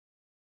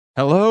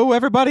Hello,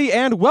 everybody,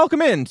 and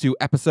welcome in to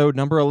episode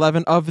number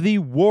 11 of the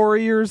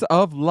Warriors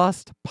of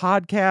Lust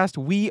podcast.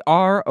 We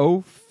are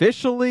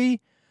officially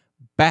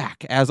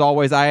back. As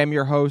always, I am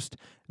your host,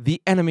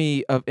 the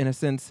enemy of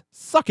innocence,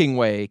 Sucking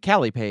Way,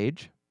 Callie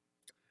Page.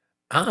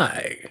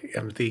 I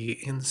am the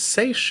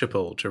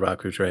insatiable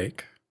Jiraku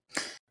Drake.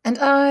 And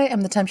I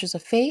am the Temptress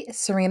of Fate,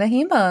 Serena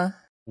Hema.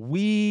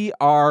 We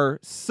are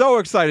so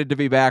excited to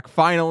be back.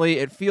 Finally,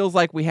 it feels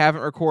like we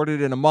haven't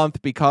recorded in a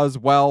month because,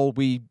 well,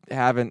 we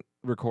haven't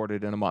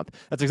recorded in a month.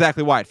 That's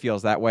exactly why it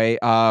feels that way.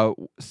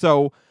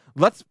 So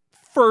let's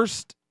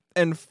first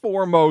and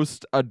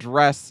foremost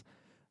address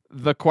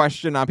the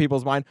question on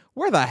people's mind: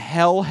 where the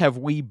hell have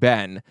we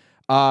been?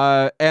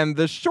 And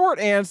the short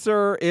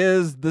answer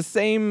is the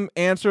same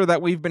answer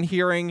that we've been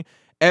hearing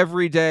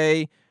every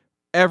day,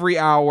 every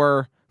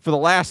hour for the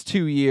last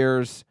 2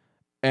 years.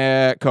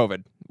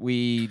 COVID.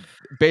 We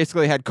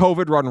basically had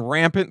COVID run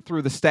rampant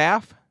through the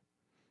staff.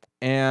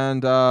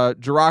 And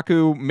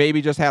Jiraku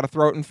maybe just had a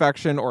throat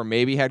infection or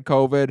maybe had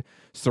COVID.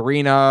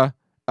 Serena,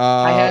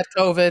 I had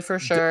COVID for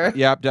sure.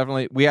 Yep,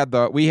 definitely. We had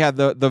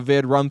the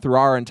vid run through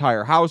our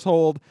entire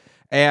household,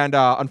 and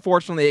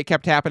unfortunately, it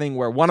kept happening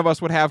where one of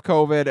us would have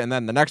COVID, and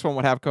then the next one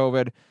would have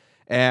COVID,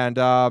 and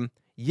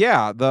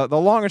the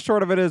long and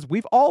short of it is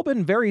we've all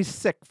been very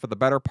sick for the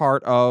better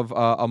part of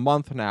a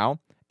month now,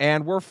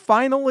 and we're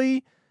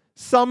finally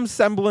some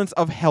semblance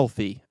of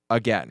healthy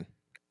again.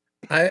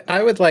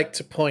 I would like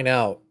to point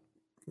out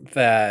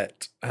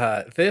that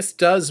this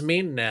does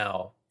mean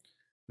now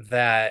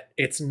that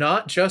it's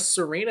not just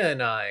Serena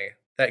and I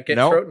that get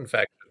throat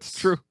infections. It's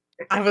true.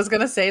 I was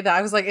going to say that.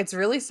 I was like, it's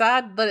really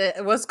sad that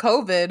it was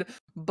COVID,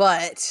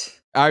 but...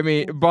 I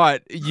mean,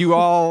 but you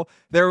all,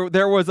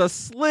 there was a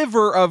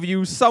sliver of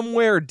you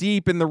somewhere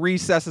deep in the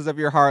recesses of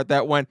your heart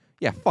that went,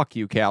 yeah, fuck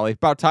you, Callie.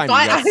 About time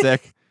you got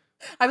sick.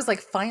 I was like,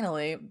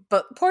 finally.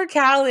 But poor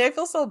Callie, I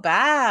feel so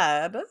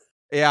bad.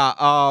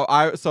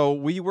 Yeah, so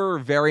we were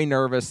very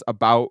nervous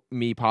about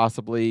me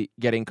possibly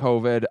getting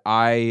COVID.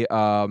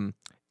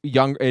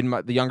 In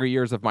the younger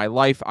years of my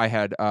life, I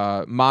had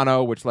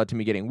mono, which led to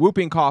me getting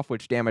whooping cough,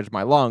 which damaged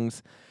my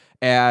lungs.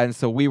 And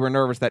so we were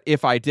nervous that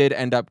if I did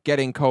end up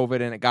getting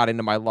COVID and it got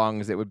into my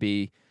lungs, it would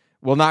be,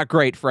 well, not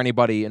great for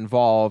anybody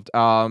involved.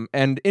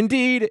 And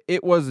indeed,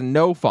 it was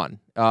no fun.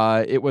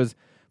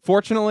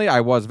 Fortunately,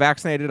 I was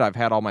vaccinated. I've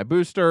had all my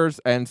boosters.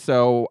 And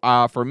so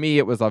for me,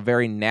 it was a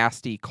very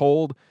nasty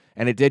cold.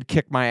 And it did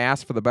kick my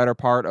ass for the better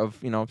part of,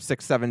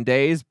 6-7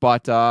 days.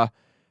 But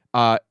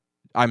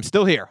I'm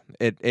still here.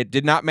 It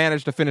did not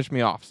manage to finish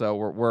me off.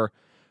 So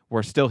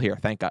we're still here.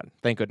 Thank God.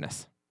 Thank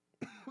goodness.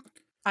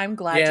 I'm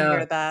glad to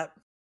hear that.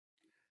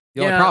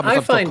 The only problem is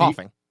I'm still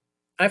coughing.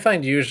 I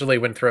find usually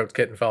when throats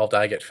get involved,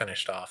 I get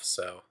finished off.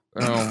 So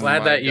I'm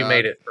glad that you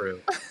made it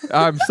through.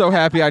 I'm so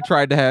happy I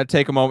tried to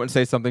take a moment and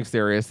say something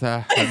serious.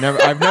 I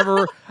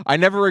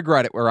never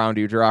regret it around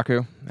you,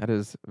 Jiraku. That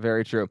is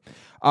very true.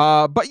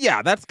 But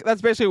yeah, that's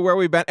basically where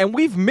we've been, and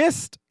we've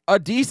missed a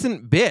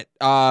decent bit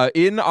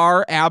in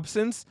our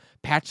absence.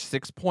 Patch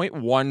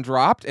 6.1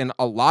 dropped, and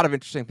a lot of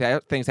interesting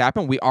things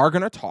happened. We are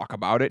going to talk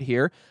about it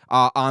here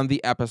on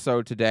the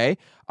episode today.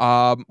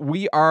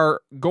 We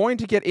are going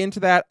to get into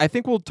that. I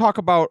think we'll talk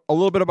about a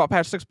little bit about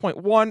patch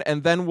 6.1,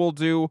 and then we'll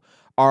do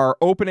our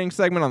opening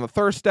segment on the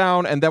Thirst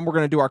Down, and then we're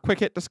going to do our quick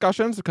hit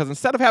discussions, because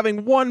instead of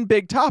having one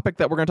big topic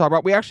that we're going to talk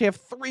about, we actually have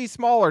 3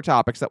 smaller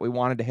topics that we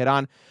wanted to hit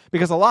on,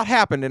 because a lot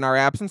happened in our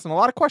absence, and a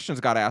lot of questions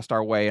got asked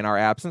our way in our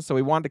absence, so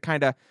we wanted to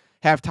kind of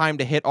have time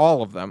to hit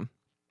all of them.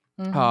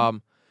 Mm-hmm.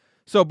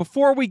 So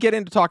before we get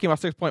into talking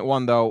about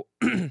 6.1, though,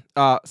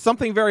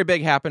 something very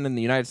big happened in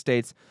the United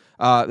States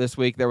this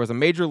week. There was a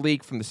major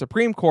leak from the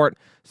Supreme Court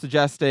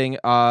suggesting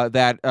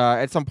that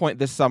at some point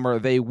this summer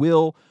they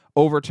will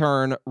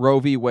overturn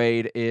Roe v.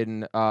 Wade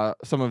in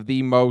some of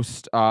the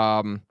most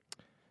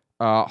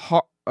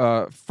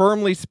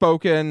firmly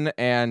spoken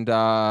and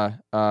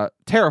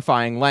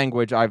terrifying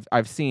language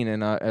I've seen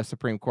in a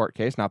Supreme Court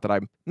case. Not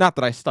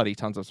that I study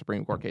tons of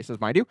Supreme Court cases,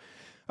 mind you.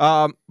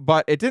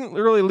 But it didn't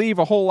really leave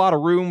a whole lot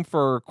of room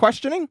for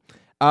questioning.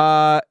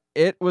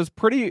 It was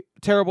pretty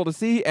terrible to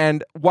see.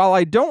 And while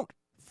I don't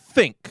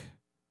think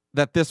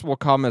that this will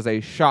come as a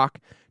shock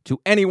to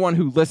anyone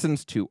who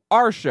listens to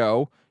our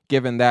show,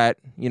 given that,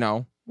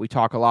 we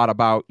talk a lot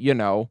about,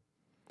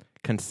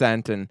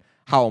 consent and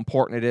how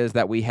important it is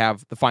that we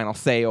have the final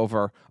say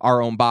over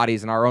our own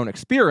bodies and our own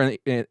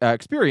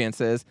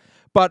experiences.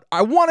 But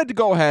I wanted to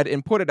go ahead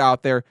and put it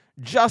out there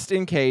just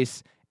in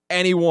case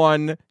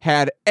anyone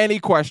had any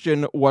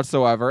question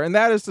whatsoever, and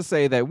that is to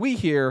say that we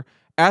here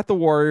at the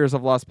Warriors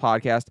of Lust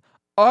podcast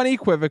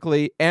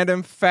unequivocally and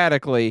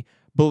emphatically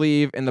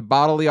believe in the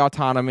bodily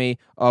autonomy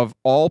of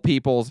all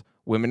peoples,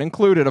 women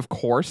included, of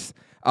course.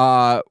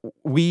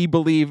 We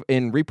believe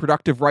in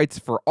reproductive rights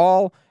for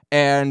all,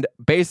 and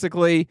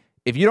basically,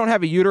 if you don't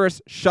have a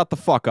uterus, shut the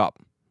fuck up.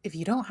 If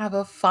you don't have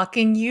a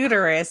fucking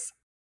uterus,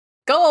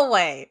 go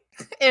away.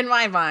 In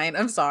my mind,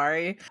 I'm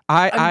sorry.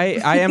 I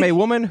am a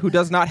woman who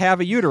does not have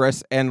a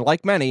uterus, and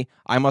like many,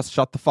 I must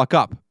shut the fuck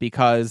up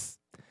because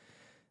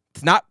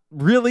it's not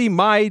really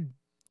my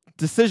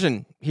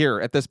decision here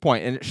at this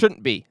point, and it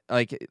shouldn't be.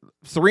 Like,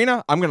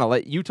 Serena, I'm going to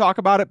let you talk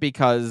about it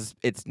because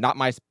it's not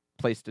my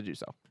place to do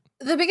so.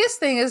 The biggest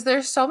thing is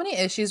there's so many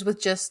issues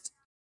with just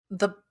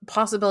the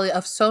possibility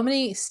of so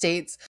many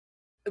states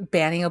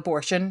banning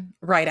abortion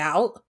right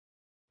out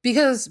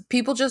because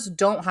people just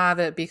don't have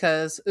it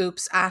because,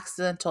 oops,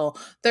 accidental.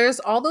 There's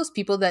all those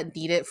people that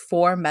need it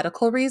for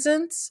medical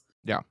reasons.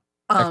 Yeah.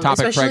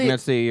 Ectopic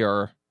pregnancy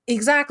or...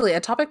 Exactly.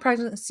 Ectopic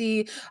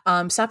pregnancy,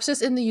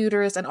 sepsis in the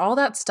uterus, and all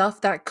that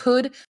stuff that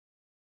could,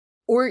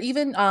 or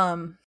even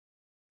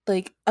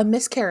like a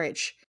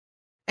miscarriage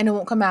and it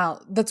won't come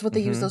out. That's what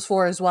they use those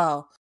for as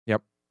well.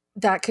 Yep.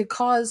 That could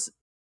cause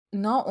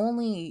not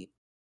only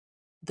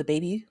the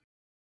baby,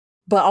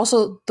 but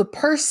also the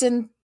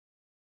person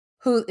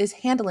who is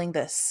handling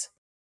this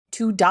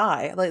to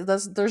die. Like,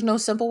 there's no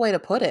simple way to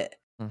put it.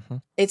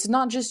 It's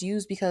not just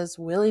used because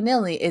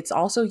willy-nilly. It's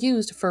also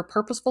used for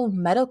purposeful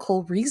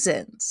medical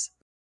reasons.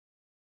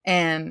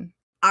 And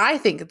I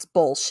think it's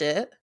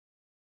bullshit,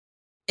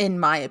 in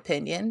my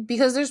opinion,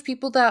 because there's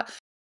people that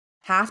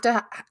have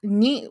to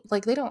need,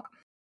 like, they don't.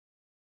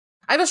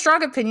 I have a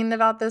strong opinion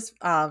about this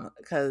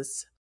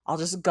because I'll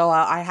just go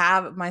out. I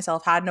have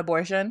myself had an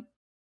abortion.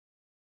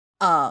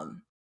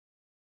 And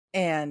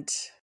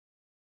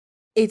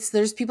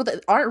there's people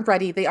that aren't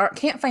ready. They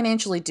can't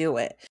financially do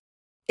it.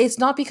 It's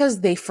not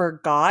because they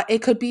forgot.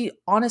 It could be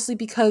honestly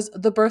because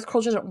the birth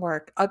control didn't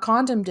work, a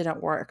condom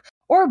didn't work,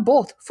 or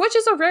both, which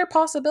is a rare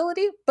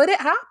possibility, but it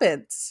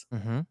happens.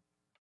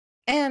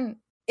 And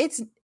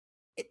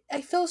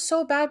I feel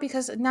so bad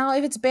because now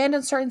if it's banned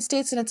in certain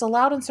states and it's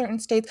allowed in certain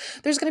states,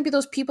 there's going to be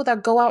those people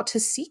that go out to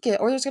seek it,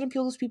 or there's going to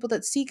be those people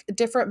that seek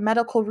different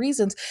medical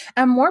reasons,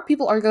 and more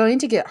people are going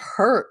to get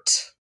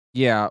hurt.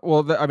 Yeah,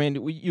 well, I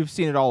mean, you've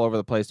seen it all over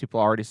the place. People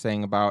are already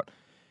saying about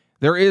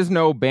there is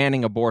no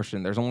banning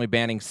abortion. There's only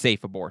banning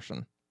safe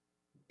abortion.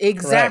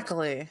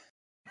 Exactly.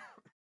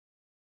 Correct.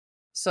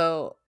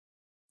 So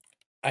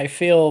I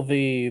feel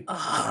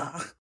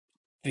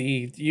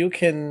you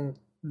can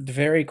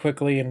very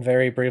quickly and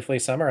very briefly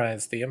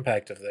summarize the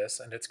impact of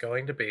this, and it's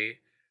going to be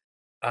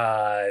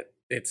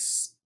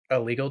it's a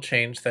legal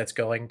change that's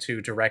going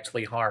to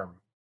directly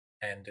harm,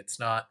 and it's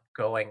not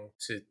going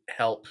to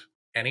help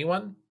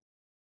anyone.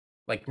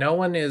 Like, no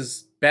one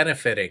is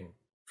benefiting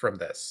from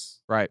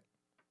this. Right.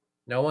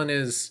 No one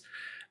is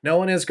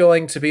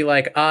going to be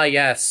like,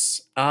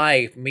 yes,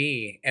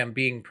 me am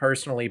being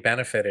personally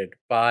benefited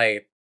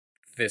by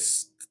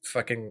this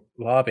fucking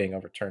law being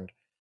overturned.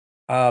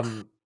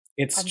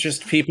 It's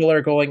just people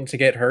are going to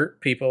get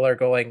hurt. People are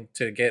going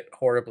to get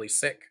horribly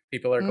sick.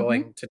 People are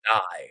going to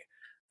die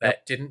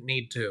that didn't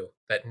need to,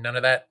 that none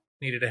of that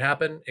needed to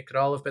happen. It could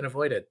all have been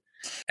avoided.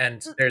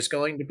 And there's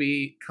going to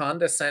be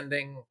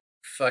condescending,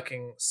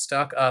 fucking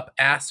stuck up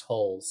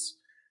assholes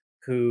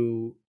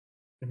who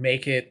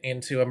make it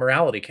into a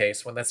morality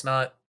case when that's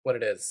not what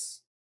it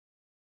is.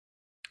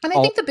 And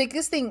I think the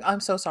biggest thing, I'm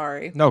so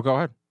sorry. No, go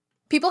ahead.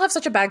 People have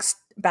such a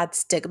bad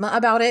stigma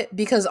about it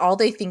because all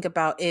they think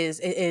about is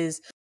it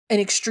is an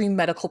extreme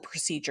medical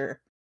procedure,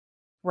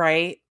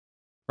 right?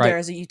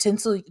 There's a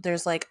utensil,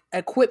 there's like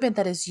equipment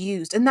that is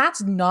used, and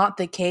that's not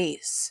the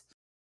case.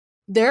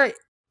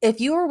 If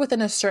you are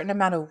within a certain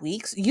amount of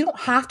weeks, you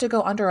don't have to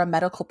go under a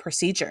medical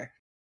procedure.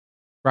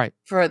 Right.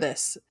 For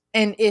this.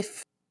 And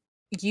if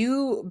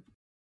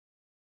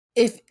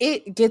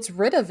it gets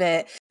rid of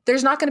it,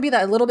 there's not going to be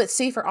that little bit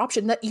safer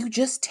option that you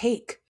just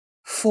take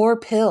 4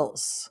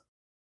 pills.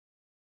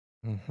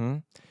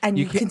 And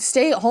you can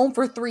stay at home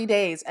for 3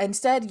 days.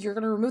 Instead, you're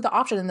going to remove the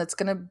option, and that's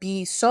going to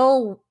be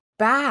so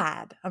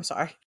bad. I'm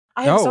sorry.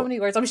 I have so many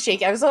words. I'm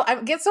shaking.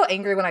 I get so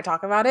angry when I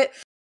talk about it.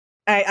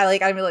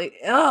 I'm like,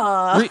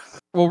 ugh.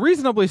 Well,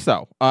 reasonably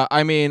so.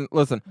 I mean,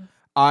 listen,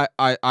 I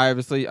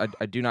obviously I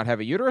do not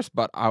have a uterus,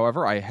 but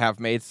however, I have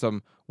made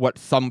what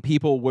some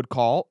people would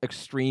call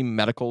extreme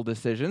medical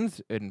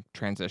decisions in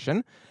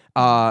transition.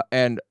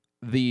 And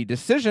the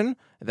decision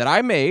that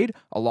I made,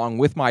 along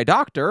with my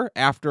doctor,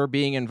 after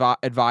being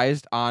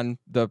advised on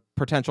the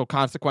potential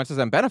consequences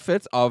and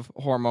benefits of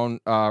hormone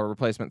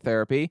replacement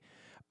therapy,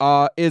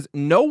 is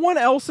no one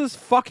else's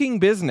fucking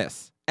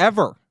business,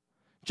 ever.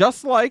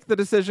 Just like the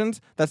decisions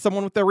that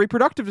someone with their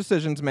reproductive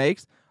decisions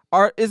makes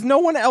is no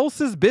one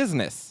else's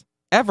business,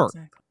 ever.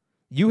 Exactly.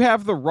 You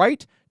have the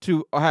right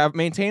to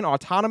maintain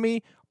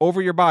autonomy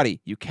over your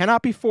body. You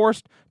cannot be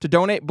forced to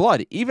donate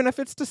blood, even if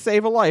it's to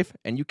save a life,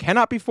 and you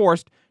cannot be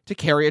forced to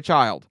carry a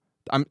child.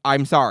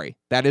 I'm sorry.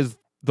 That is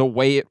the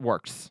way it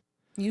works.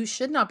 You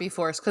should not be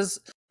forced, because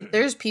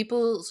there's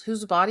people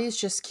whose bodies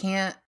just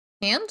can't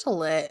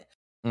handle it,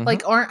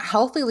 like aren't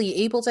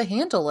healthily able to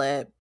handle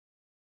it.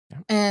 Yeah.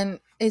 And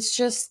it's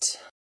just,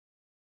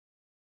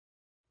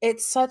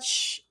 it's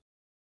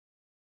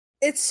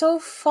so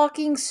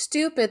fucking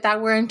stupid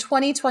that we're in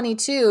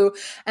 2022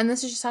 and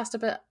this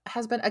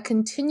has been a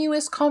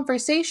continuous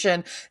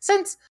conversation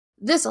since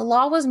this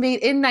law was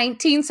made in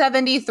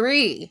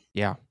 1973.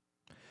 Yeah.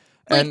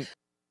 Like, and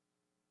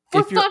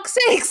for fuck's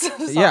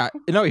sakes. Yeah,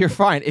 no, you're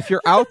fine. If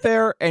you're out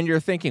there and you're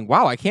thinking,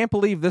 wow, I can't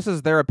believe this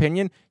is their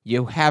opinion,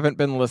 you haven't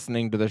been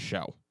listening to the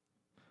show.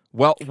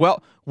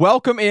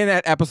 Welcome in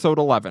at episode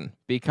 11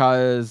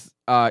 because,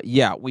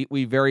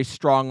 we very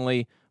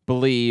strongly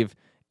believe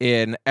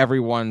in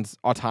everyone's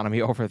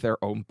autonomy over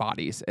their own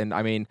bodies. And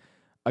I mean,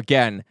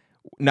 again,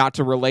 not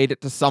to relate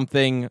it to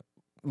something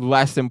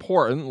less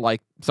important,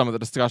 like some of the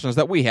discussions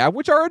that we have,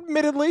 which are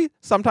admittedly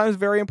sometimes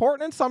very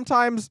important and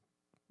sometimes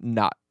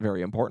not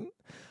very important.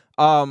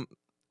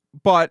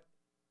 But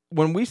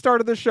when we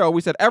started the show,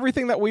 we said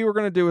everything that we were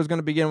going to do is going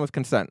to begin with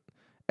consent.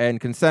 And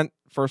consent,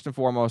 first and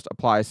foremost,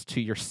 applies to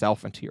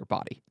yourself and to your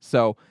body.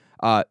 So,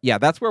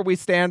 that's where we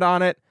stand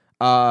on it.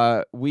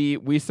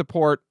 We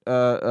support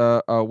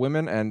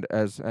women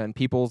and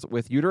peoples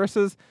with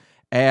uteruses.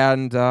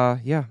 And,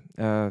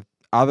 other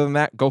than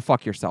that, go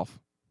fuck yourself.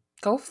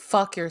 Go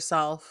fuck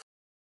yourself.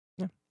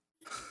 Yeah.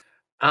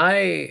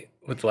 I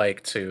would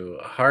like to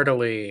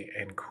heartily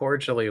and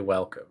cordially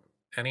welcome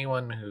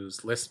anyone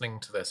who's listening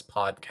to this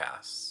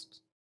podcast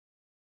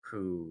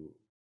who,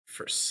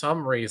 for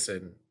some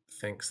reason,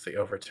 thinks the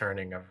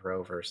overturning of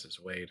Roe versus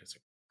Wade is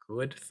a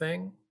good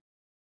thing,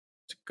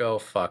 to go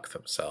fuck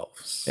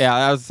themselves. Yeah,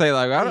 I was saying,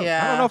 like, I don't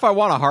know if I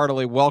want to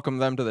heartily welcome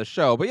them to the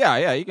show, but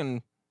you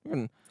can.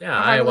 Yeah,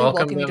 I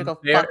welcome you them. to go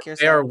fuck yourself.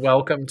 They are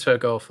welcome to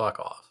go fuck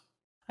off.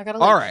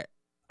 All right.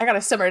 I gotta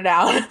simmer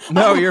down.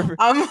 No, you're.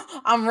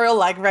 I'm real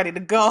ready to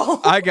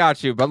go. I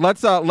got you, but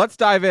let's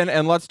dive in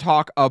and let's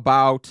talk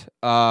about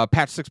patch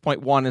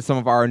 6.1 and some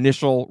of our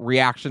initial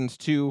reactions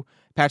to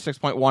patch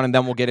 6.1, and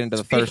then we'll get into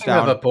the thirst down.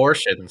 Speaking of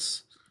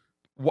abortions.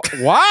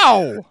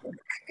 Wow.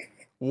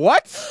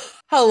 What?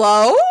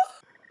 Hello?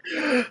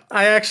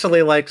 I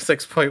actually liked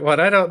 6.1.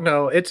 I don't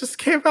know. It just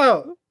came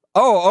out.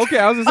 Oh, okay.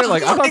 I was gonna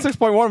say, I thought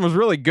 6.1 was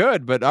really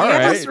good, but all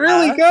right. It's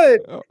really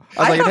good.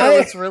 I thought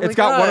it was really it's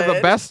got one of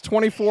the best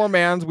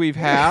 24-mans we've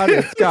had.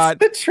 It's got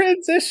the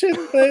transition,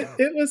 but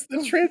it was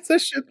the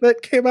transition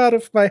that came out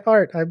of my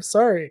heart. I'm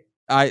sorry.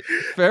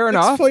 Fair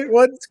enough.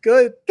 6.1's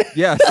good.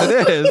 Yes,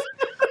 it is.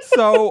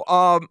 So,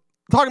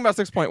 talking about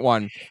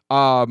 6.1,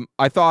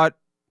 I thought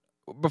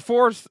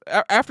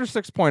after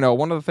 6.0,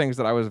 one of the things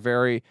that I was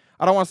very,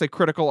 I don't want to say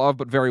critical of,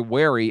 but very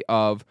wary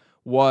of,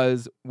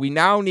 was we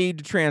now need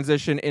to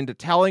transition into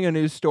telling a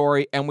news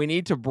story, and we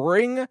need to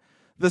bring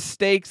the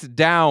stakes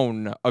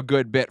down a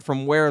good bit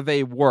from where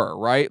they were,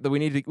 right? That we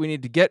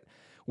need to get,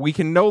 we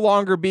can no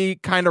longer be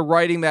kind of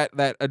writing that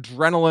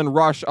adrenaline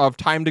rush of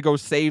time to go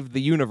save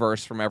the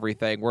universe from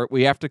everything, where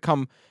we have to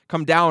come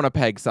down a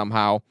peg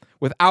somehow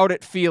without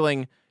it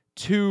feeling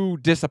too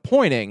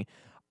disappointing.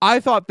 I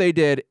thought they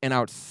did an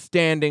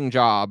outstanding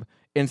job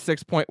in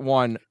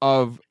 6.1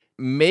 of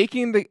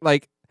making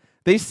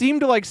they seem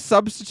to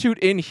substitute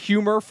in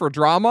humor for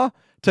drama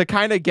to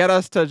kind of get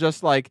us to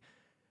just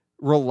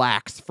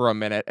relax for a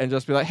minute and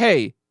just be like,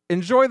 hey,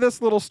 enjoy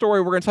this little story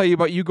we're going to tell you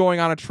about you going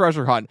on a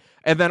treasure hunt.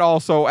 And then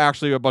also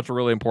actually a bunch of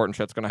really important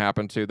shit's going to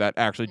happen too that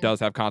actually does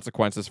have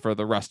consequences for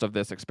the rest of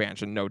this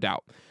expansion, no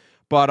doubt.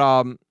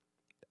 But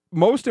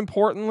most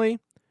importantly,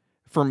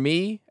 for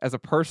me as a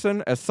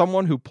person, as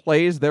someone who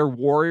plays their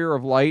Warrior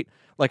of Light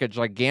like a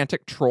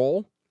gigantic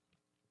troll,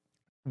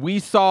 we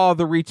saw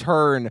the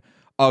return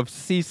of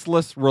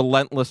ceaseless,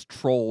 relentless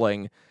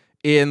trolling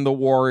in the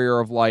Warrior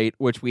of Light,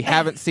 which we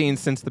haven't seen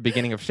since the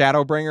beginning of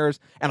Shadowbringers.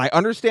 And I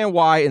understand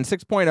why in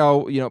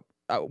 6.0,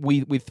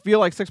 we feel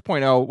like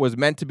 6.0 was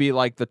meant to be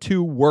like the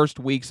 2 worst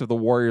weeks of the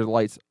Warrior of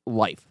Light's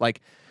life,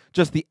 like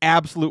just the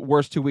absolute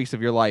worst 2 weeks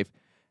of your life.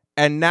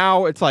 And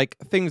now it's like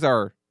things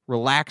are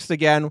relaxed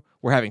again.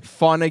 We're having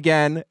fun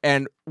again.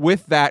 And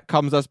with that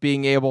comes us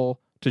being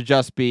able to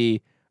just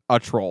be a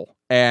troll.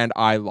 And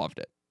I loved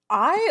it.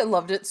 I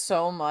loved it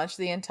so much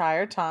the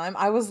entire time.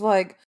 I was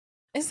like,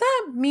 is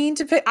that mean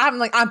to pick?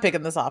 I'm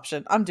picking this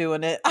option. I'm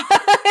doing it.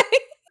 I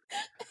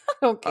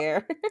don't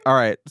care. All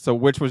right. So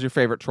which was your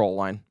favorite troll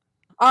line?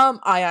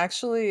 I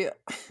actually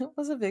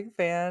was a big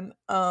fan.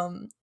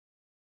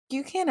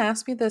 You can't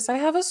ask me this. I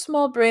have a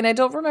small brain. I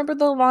don't remember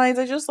the lines.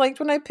 I just liked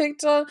when I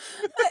picked on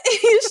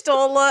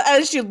Y'shtola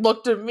as she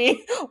looked at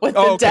me with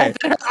the death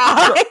in her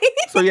eye.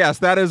 So yes,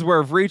 that is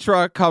where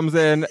Vritra comes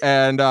in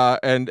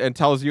and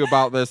tells you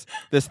about this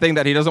thing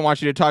that he doesn't want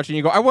you to touch, and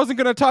you go, I wasn't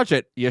going to touch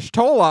it.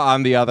 Y'shtola,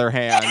 on the other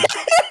hand,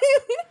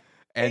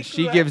 and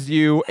she gives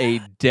you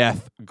a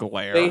death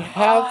glare. They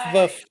have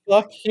the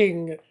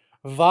fucking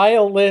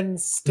violin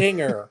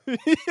stinger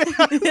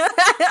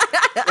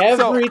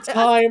every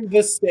time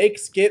the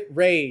stakes get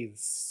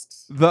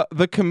raised. The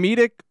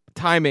comedic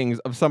timings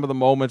of some of the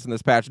moments in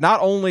this patch, not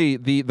only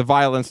the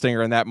violin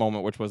stinger in that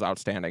moment, which was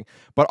outstanding,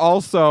 but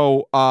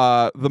also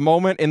the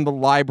moment in the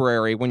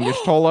library when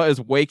Y'shtola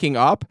is waking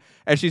up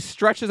and she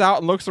stretches out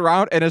and looks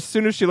around, and as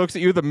soon as she looks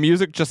at you, the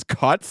music just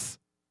cuts.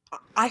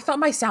 I thought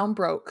my sound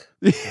broke.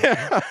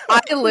 Yeah.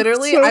 I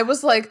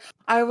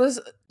was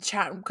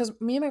chatting because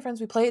me and my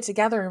friends, we play it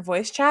together in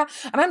voice chat,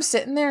 and I'm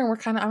sitting there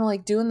and I'm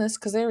like doing this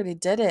because they already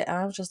did it, and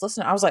I was just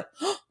listening. I was like,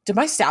 oh, did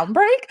my sound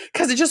break?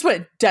 Because it just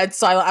went dead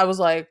silent. I was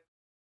like,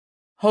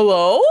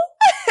 hello?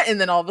 And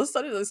then all of a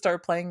sudden it started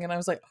playing, and I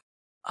was like,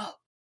 oh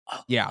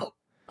yeah.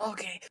 Oh,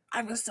 okay.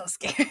 I was so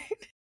scared.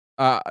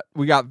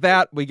 We got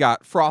that. We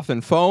got Froth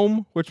and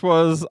Foam, which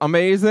was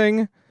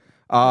amazing.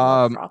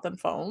 Froth and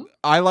foam.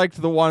 I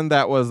liked the one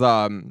that was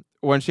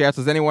when she asked,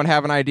 does anyone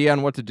have an idea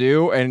on what to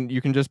do? And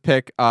you can just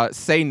pick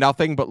say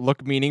nothing but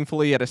look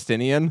meaningfully at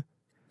Estinian.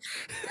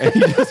 And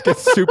he just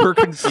gets super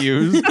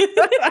confused.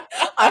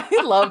 I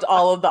loved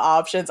all of the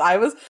options. I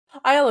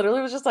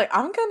literally was just like,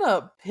 I'm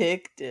gonna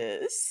pick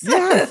this.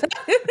 Yes.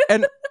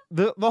 And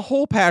the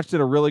whole patch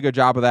did a really good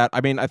job of that.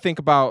 I mean, I think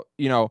about,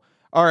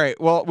 all right,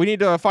 well, we need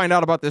to find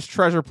out about this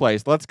treasure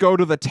place. Let's go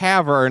to the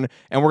tavern,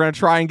 and we're going to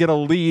try and get a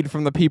lead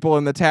from the people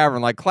in the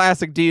tavern, like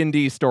classic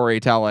D&D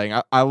storytelling.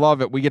 I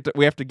love it. We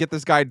have to get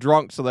this guy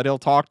drunk so that he'll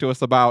talk to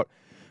us about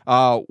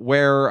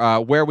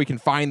where we can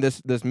find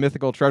this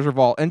mythical treasure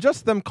vault, and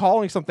just them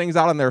calling some things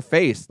out on their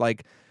face,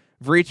 like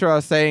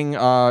Vritra saying,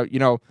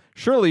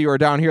 surely you are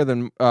down here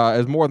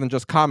as more than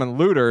just common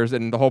looters,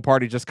 and the whole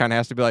party just kind of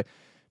has to be like,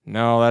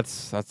 no,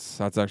 that's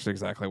actually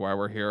exactly why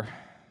we're here.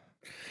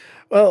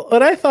 Well,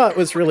 what I thought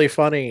was really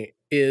funny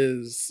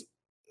is,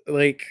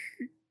 like,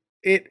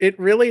 it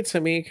really, to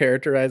me,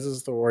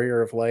 characterizes the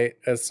Warrior of Light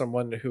as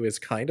someone who is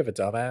kind of a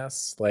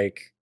dumbass.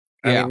 Like,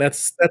 I mean,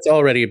 that's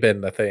already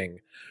been the thing.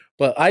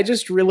 But I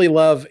just really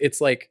love,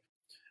 it's like,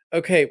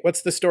 okay,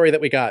 what's the story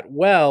that we got?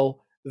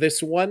 Well,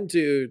 this one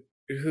dude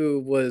who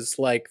was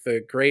like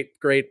the great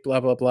blah,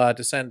 blah, blah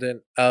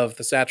descendant of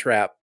the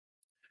satrap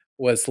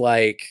was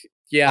like,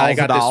 yeah, I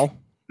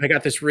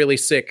got this really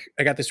sick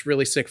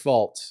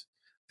vault.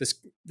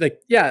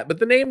 But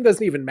the name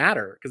doesn't even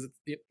matter, because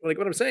like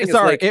what I'm saying is,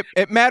 sorry, like,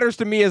 it matters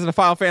to me as a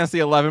Final Fantasy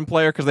 11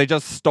 player because they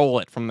just stole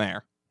it from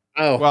there.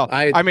 Oh, well,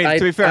 I mean,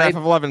 to be fair,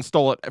 FF11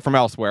 stole it from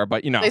elsewhere,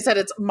 but they said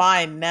it's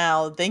mine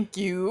now. Thank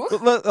you.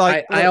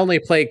 I only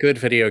play good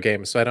video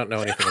games, so I don't know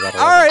anything about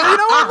it. All right, you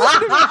know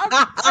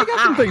what? I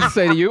got some things to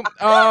say to you.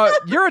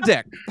 You're a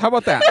dick. How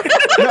about that?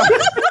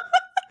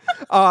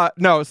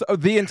 No, so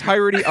the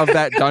entirety of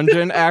that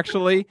dungeon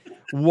actually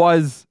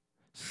was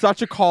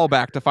such a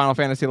callback to Final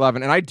Fantasy XI,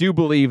 and I do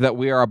believe that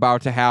we are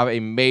about to have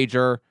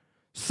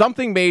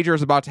something major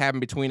is about to happen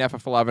between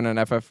FF11 and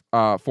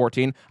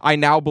FF14. I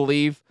now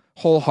believe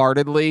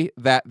wholeheartedly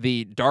that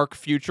the dark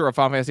future of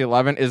Final Fantasy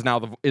XI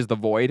is the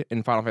void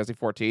in Final Fantasy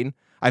XIV.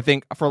 I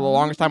think for the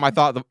longest time I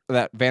thought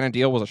that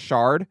Vana'diel was a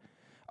shard,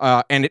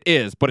 and it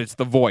is, but it's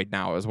the void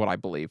now, is what I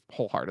believe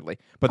wholeheartely.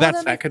 But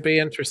that could be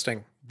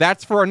interesting.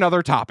 That's for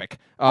another topic.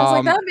 I was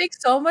like, that makes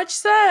so much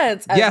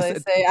sense.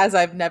 As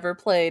I've never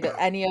played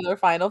any other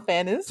Final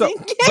Fantasy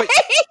game.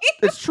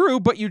 It's true,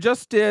 but you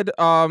just did,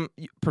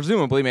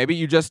 presumably, maybe,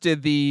 you just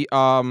did the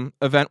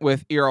event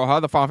with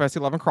Iroha, the Final Fantasy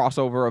XI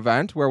crossover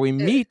event, where we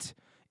meet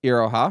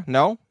Iroha.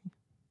 No?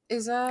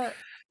 Is that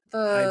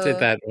I did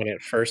that when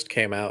it first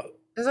came out.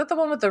 Is that the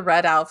one with the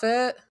red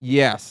outfit?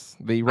 Yes,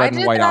 the red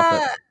and white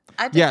outfit.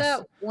 I did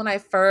that when I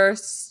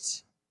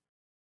first,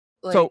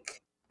 I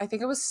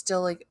think it was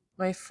still, like,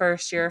 my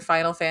first year of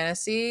Final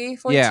Fantasy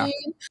 14. Yeah.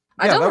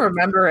 I don't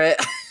remember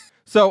it.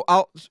 So,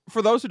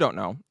 for those who don't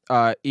know,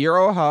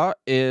 Iroha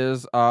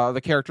is the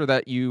character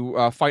that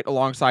you fight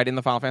alongside in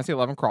the Final Fantasy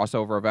XI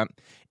crossover event.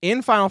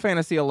 In Final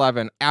Fantasy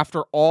XI,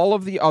 after all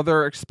of the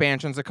other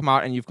expansions that come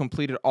out and you've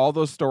completed all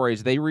those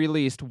stories, they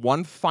released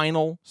one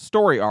final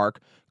story arc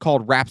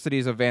called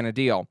Rhapsodies of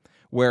Vana'diel,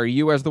 where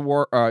you, as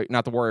not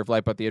the Warrior of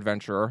Light, but the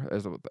Adventurer,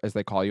 as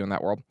they call you in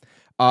that world,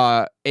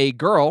 a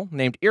girl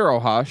named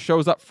Iroha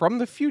shows up from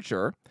the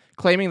future,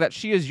 claiming that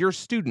she is your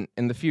student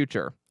in the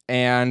future,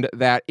 and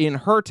that in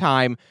her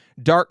time,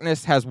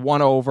 darkness has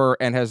won over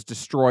and has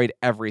destroyed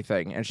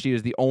everything, and she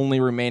is the only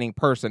remaining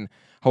person.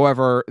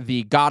 However,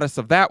 the goddess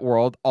of that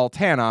world,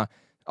 Altana,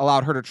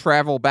 allowed her to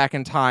travel back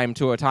in time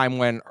to a time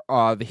when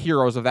the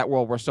heroes of that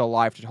world were still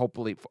alive to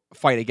hopefully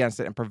fight against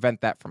it and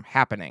prevent that from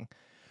happening.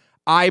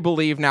 I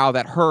believe now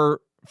that her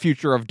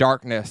future of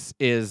darkness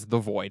is the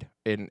void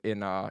in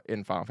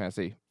Final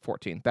Fantasy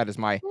 14. That is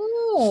my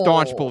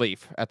staunch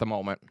belief at the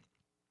moment.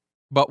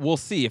 But we'll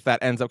see if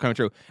that ends up coming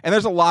true. And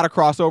there's a lot of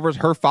crossovers.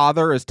 Her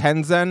father is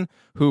Tenzen,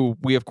 who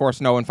we of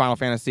course know in Final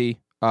Fantasy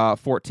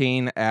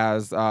 14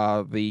 as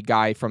the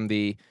guy from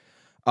the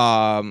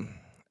samurai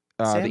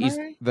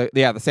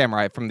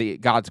from the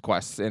God's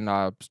Quests in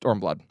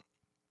Stormblood.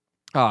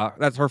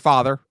 That's her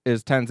father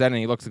is Tenzen, and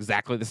he looks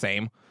exactly the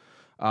same.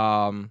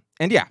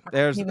 And yeah,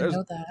 there's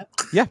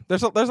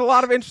a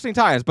lot of interesting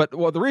ties. But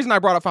the reason I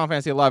brought up Final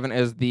Fantasy XI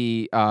is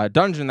the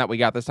dungeon that we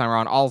got this time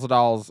around,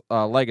 Alzadal's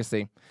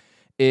Legacy.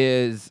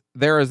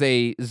 There is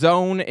a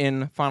zone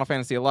in Final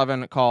Fantasy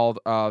XI called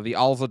the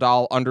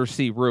Alzadal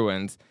Undersea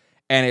Ruins,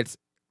 and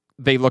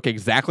they look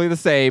exactly the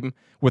same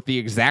with the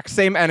exact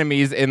same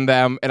enemies in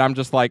them. And I'm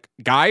just like,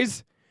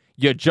 guys,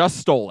 you just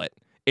stole it.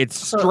 It's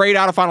straight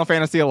out of Final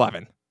Fantasy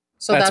XI.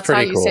 So that's how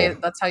you say.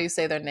 That's how you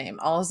say their name,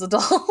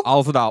 Alzadal.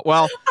 Alzadal.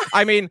 Well,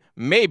 I mean,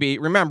 maybe.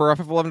 Remember,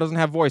 FF11 doesn't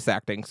have voice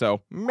acting,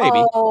 so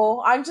maybe. Oh,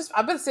 I've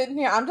been sitting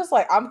here. I'm just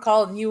like, I'm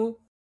calling you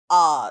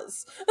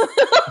Oz.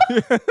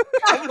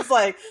 I was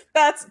like,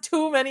 that's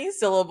too many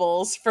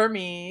syllables for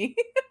me.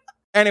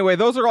 Anyway,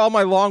 those are all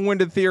my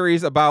long-winded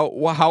theories about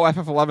how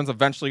FF11 is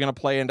eventually going to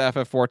play into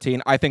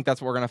FF14. I think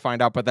that's what we're going to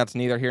find out, but that's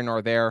neither here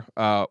nor there.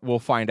 We'll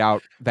find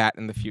out that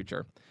in the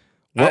future.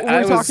 What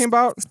were we talking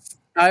about?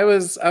 I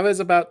was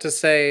about to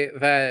say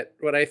that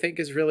what I think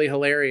is really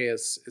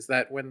hilarious is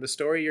that when the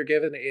story you're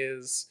given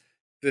is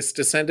this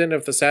descendant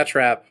of the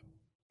satrap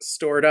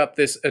stored up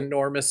this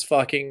enormous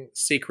fucking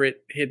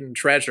secret hidden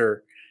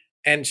treasure,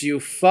 and you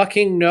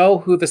fucking know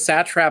who the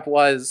satrap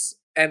was,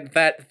 and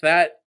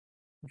that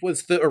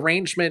was the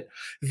arrangement,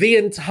 the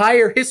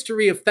entire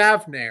history of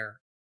Thavnair.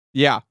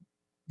 Yeah.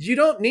 You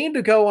don't need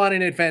to go on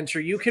an adventure.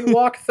 You can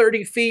walk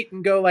 30 feet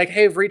and go like,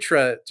 hey,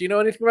 Vritra, do you know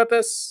anything about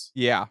this?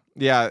 Yeah.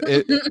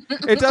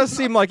 It does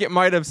seem like it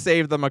might have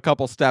saved them a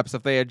couple steps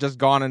if they had just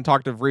gone and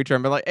talked to Vritra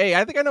and been like, hey,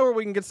 I think I know where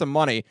we can get some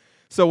money.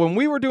 So when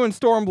we were doing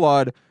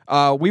Stormblood,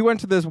 we went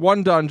to this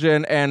one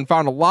dungeon and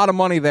found a lot of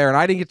money there, and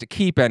I didn't get to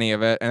keep any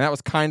of it, and that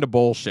was kind of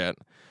bullshit.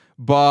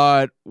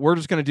 But we're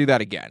just going to do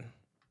that again.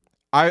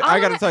 I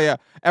got to tell you,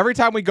 every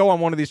time we go on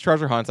one of these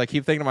treasure hunts, I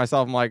keep thinking to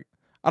myself, I'm like,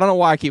 I don't know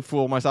why I keep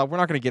fooling myself. We're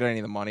not going to get any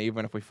of the money,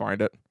 even if we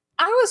find it.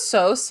 I was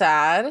so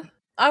sad.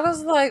 I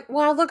was like,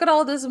 wow, look at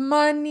all this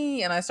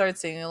money. And I started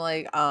singing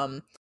like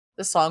the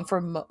song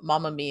from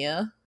Mamma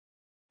Mia.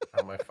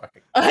 Oh my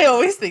fucking I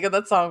always think of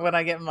that song when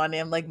I get money.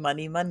 I'm like,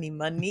 money, money,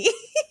 money.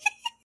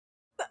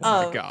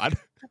 Oh my God.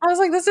 I was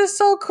like, this is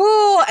so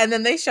cool. And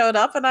then they showed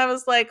up and I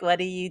was like, what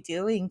are you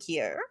doing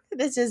here?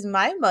 This is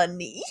my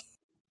money.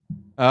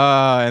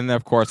 And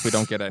of course, we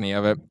don't get any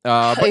of it.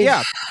 But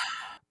yeah.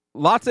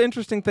 Lots of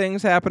interesting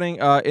things happening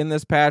in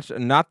this patch,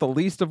 not the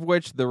least of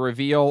which the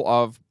reveal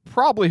of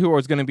probably who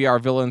is going to be our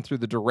villain through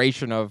the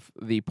duration of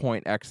the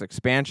Point X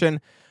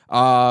expansion.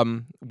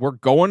 We're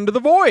going to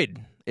the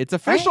Void. It's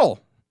official.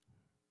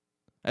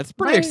 That's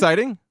pretty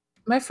exciting.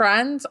 My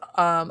friends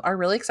are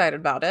really excited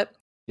about it.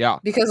 Yeah.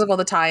 Because of all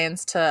the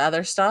tie-ins to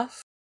other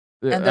stuff.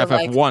 And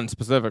FF1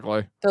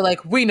 specifically. They're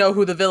like, we know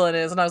who the villain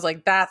is. And I was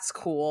like, that's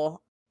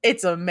cool.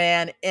 It's a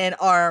man in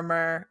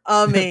armor.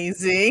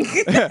 Amazing.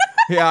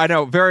 Yeah, I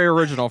know. Very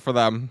original for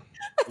them.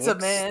 It's a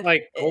man.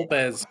 Like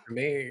Golbez for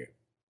me.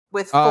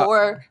 With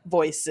 4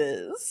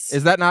 voices.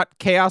 Is that not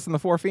Chaos and the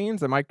Four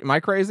Fiends? Am I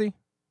crazy?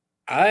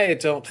 I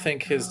don't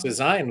think his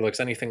design looks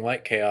anything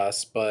like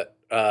Chaos, but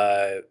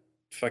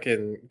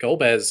fucking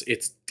Golbez,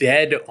 it's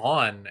dead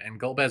on. And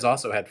Golbez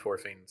also had 4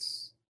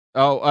 Fiends.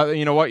 Oh,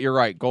 you know what? You're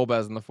right.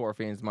 Golbez and the Four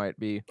Fiends might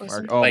be.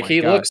 Oh, like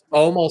he looks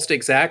almost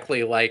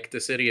exactly like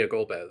Dissidia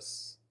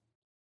Golbez.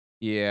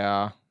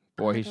 Yeah.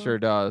 Boy, he sure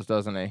does,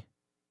 doesn't he?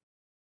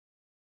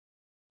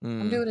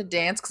 I'm doing a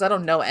dance because I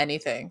don't know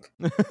anything.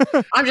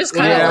 I'm just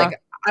kind of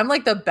like, I'm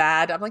like the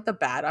bad.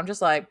 I'm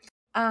just like,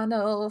 I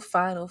know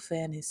Final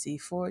Fantasy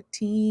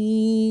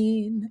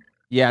 14.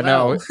 Yeah,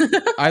 well, no.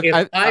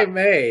 If I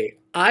may,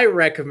 I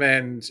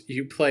recommend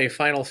you play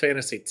Final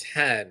Fantasy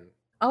 10.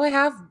 Oh, I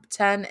have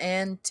 10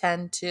 and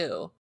 10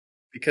 too.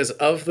 Because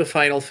of the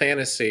Final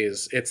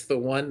Fantasies, it's the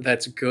one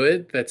that's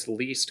good, that's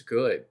least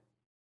good.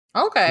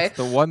 Okay. It's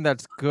the one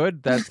that's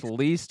good, that's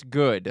least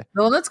good.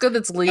 The one that's good,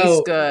 that's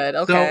least good.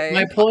 Okay. So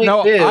my point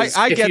is,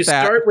 I if get you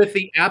that. start with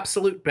the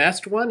absolute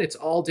best one, it's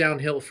all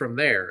downhill from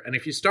there. And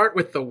if you start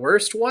with the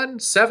worst one,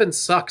 7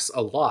 sucks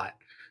a lot.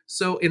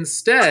 So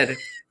instead,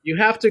 you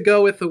have to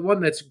go with the one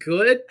that's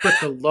good, but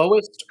the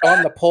lowest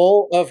on the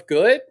pole of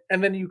good,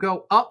 and then you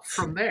go up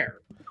from there.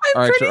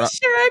 I'm pretty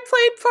sure I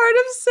played part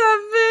of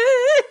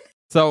 7.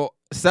 So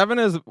 7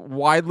 is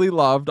widely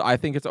loved. I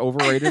think it's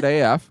overrated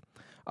AF.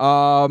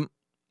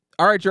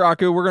 All right,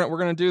 Jiraku, we're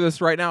gonna do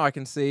this right now. I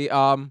can see.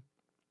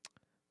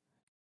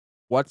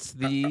 What's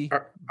the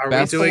are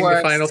we doing the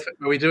final?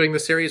 Are we doing the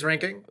series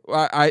ranking?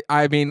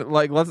 I mean,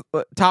 like, let's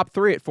top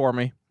 3 it for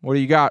me. What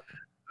do you got?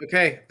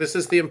 Okay, this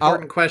is the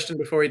important question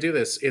before we do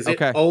this. Is it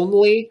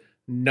only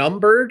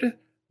numbered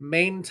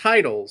main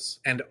titles,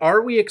 and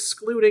are we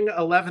excluding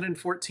 11 and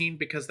 14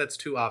 because that's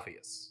too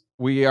obvious?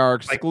 We are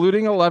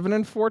excluding 11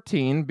 and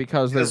 14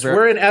 because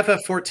we're an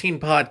FF14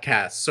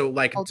 podcast, so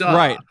like, duh.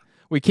 Right.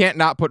 We can't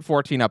not put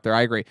 14 up there.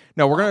 I agree.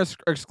 No, we're going to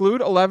exclude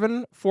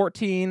 11,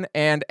 14,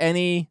 and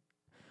any...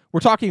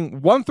 We're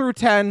talking 1 through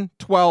 10,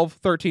 12,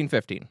 13,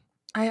 15.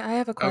 I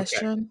have a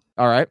question. Okay.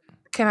 All right.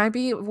 Can I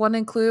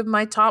include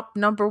my top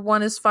number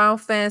 1 is Final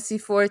Fantasy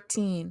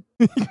 14?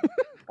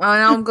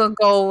 I'm going to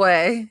go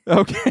away.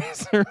 Okay.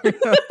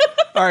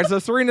 All right, so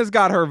Serena's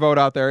got her vote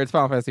out there. It's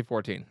Final Fantasy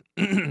 14.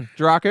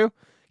 Jiraku,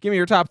 give me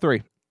your top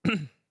 3.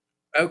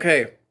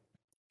 Okay.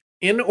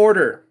 In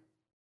order.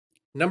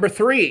 Number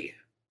 3.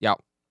 Yeah.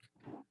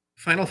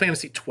 Final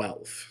Fantasy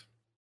 12.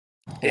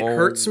 It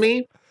hurts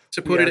me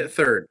to put it at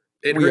 3rd.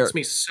 It hurts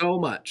me so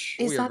much.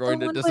 We are going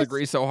to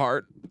disagree so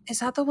hard. Is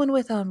that the one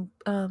with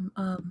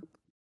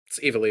It's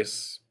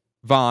Ivalice.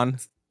 Vaughn.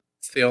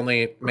 It's the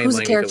only main Who's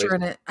the character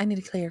in it? I need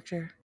a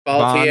character.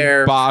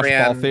 Balthier, Bosch,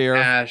 Fran, Balthier,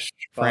 Ash,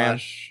 Fran.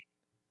 Bosch.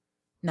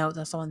 No,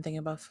 that's the one thing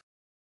above.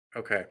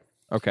 Okay.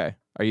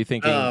 Are you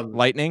thinking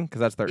Lightning?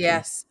 Because that's 13.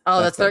 Yes.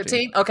 Oh, that's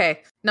 13?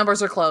 Okay.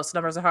 Numbers are close.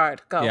 Numbers are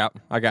hard. Go. Yeah,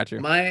 I got you.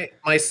 My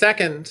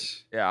second,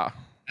 yeah,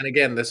 and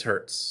again, this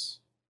hurts,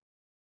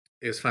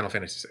 is Final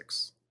Fantasy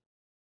 6.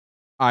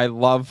 I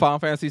love Final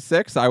Fantasy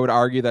 6. I would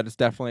argue that it's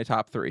definitely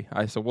top 3.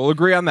 So we'll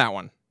agree on that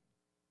one.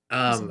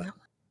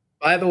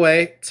 By the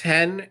way,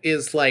 10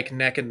 is like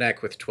neck and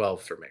neck with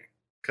 12 for me.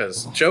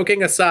 Because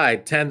joking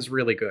aside, 10's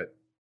really good.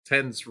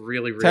 10's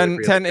really 10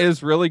 really 10 good.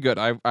 is really good.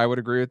 I would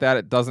agree with that.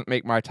 It doesn't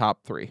make my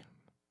top 3.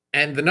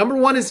 And the number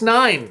 1 is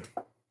 9.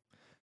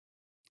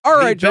 All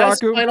right, The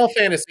best Jiraku. Final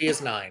Fantasy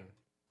is 9.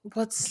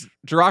 What's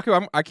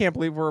Jiraku, I can't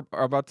believe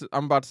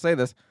I'm about to say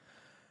this.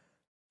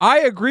 I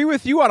agree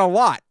with you on a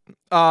lot.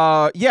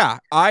 Yeah,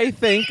 I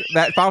think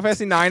that Final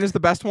Fantasy 9 is the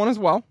best one as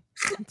well.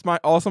 It's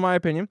also my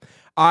opinion.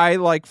 I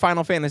like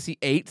Final Fantasy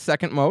 8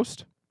 second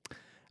most.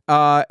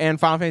 And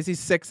Final Fantasy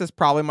 6 is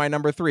probably my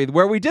number 3.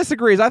 Where we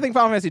disagree is I think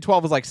Final Fantasy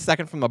 12 is like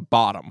second from the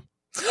bottom.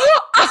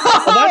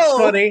 Well, that's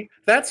funny.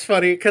 That's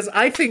funny because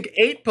I think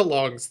 8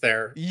 belongs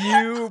there.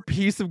 You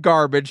piece of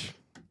garbage.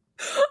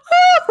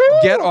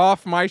 Get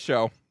off my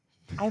show.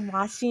 I'm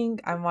watching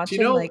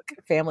know- like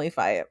Family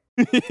Fight.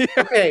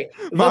 Okay,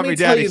 let Mommy, me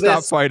tell Daddy, you stop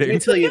this. fighting. Let me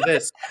tell you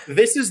this.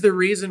 This is the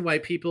reason why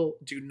people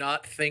do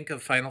not think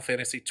of Final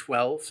Fantasy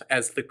 12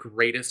 as the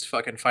greatest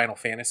fucking Final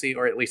Fantasy,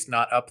 or at least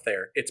not up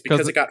there. It's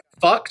because it got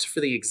fucked for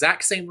the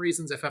exact same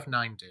reasons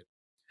FF9 did.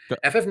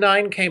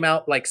 FF9 came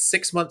out like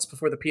 6 months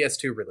before the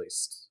PS2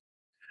 released.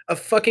 Of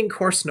fucking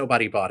course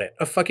nobody bought it.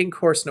 Of fucking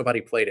course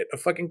nobody played it.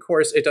 Of fucking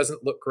course it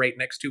doesn't look great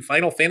next to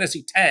Final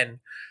Fantasy X.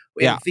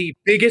 Yeah. The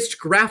biggest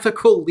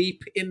graphical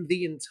leap in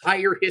the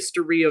entire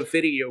history of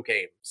video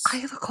games. I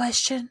have a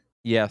question.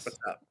 Yes. What's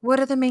up? What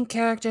are the main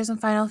characters in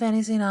Final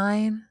Fantasy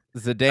IX?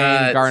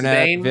 Zidane,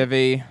 Garnet, Zidane.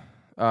 Vivi,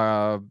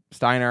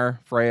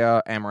 Steiner,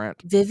 Freya,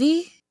 Amaranth,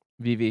 Vivi?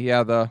 Vivi.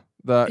 Yeah, the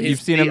He's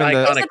you've seen the him in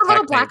Is the it the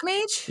little black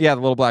mage? yeah,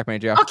 the little black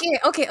mage. Yeah,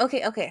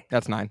 Okay.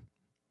 that's 9.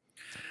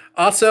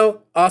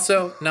 Also,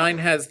 9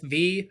 has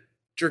the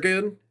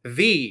Dragoon.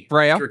 The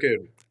Freya.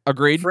 Dragoon.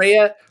 Agreed.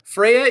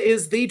 Freya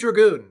is the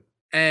Dragoon.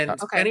 And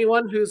Okay.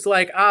 anyone who's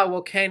like,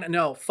 Kane,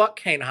 no, fuck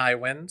Kane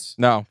Highwind.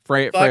 No,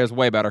 Freya's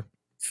way better.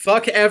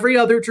 Fuck every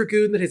other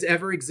Dragoon that has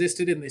ever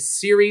existed in this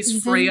series.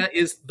 Even- Freya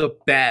is the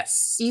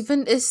best.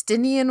 Even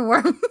Estinian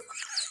worm.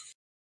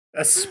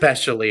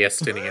 Especially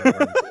Estinian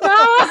Worm.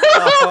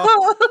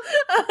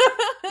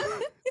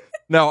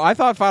 No, I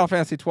thought Final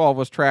Fantasy 12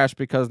 was trash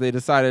because they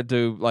decided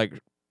to like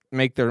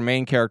make their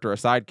main character a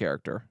side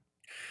character.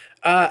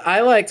 I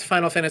liked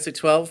Final Fantasy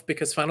 12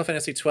 because Final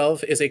Fantasy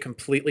 12 is a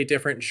completely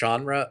different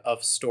genre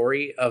of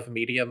story, of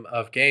medium,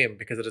 of game,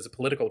 because it is a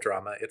political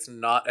drama. It's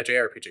not a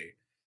JRPG.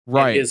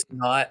 Right.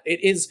 It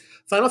is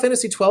Final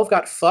Fantasy 12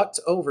 got fucked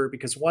over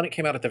because 1, it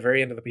came out at the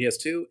very end of the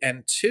PS2,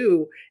 and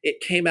 2, it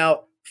came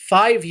out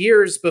 5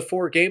 years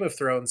before Game of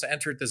Thrones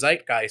entered the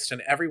zeitgeist,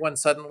 and everyone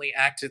suddenly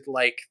acted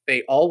like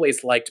they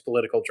always liked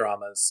political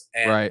dramas.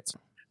 And Right.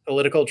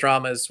 political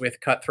dramas with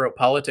cutthroat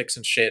politics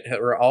and shit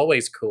were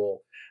always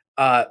cool.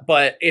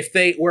 But if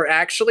they were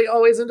actually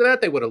always into that,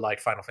 they would have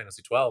liked Final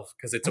Fantasy 12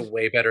 because it's a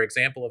way better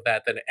example of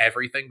that than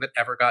everything that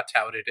ever got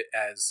touted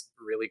as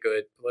really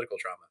good political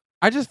drama.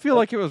 I just feel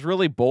like it was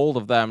really bold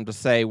of them to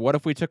say, what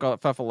if we took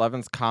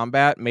FF11's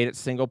combat, made it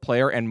single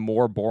player and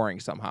more boring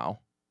somehow?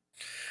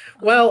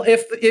 Well,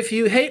 if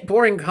you hate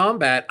boring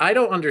combat, I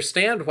don't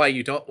understand why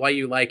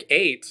you like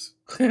 8.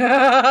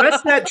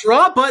 Press that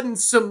draw button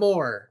some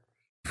more.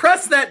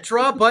 Press that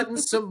draw button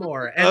some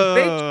more, and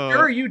make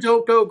sure you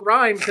don't go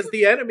grind because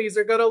the enemies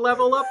are gonna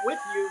level up with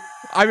you.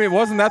 I mean,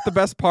 wasn't that the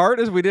best part?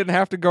 Is we didn't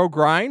have to go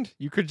grind.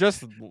 You could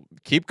just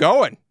keep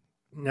going.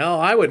 No,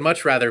 I would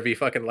much rather be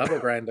fucking level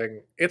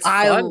grinding. It's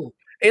I- fun.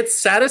 It's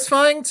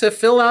satisfying to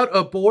fill out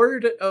a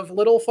board of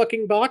little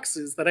fucking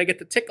boxes that I get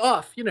to tick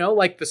off. You know,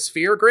 like the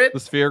sphere grid. The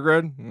sphere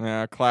grid,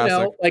 yeah, You classic.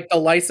 know, like the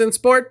license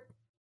board.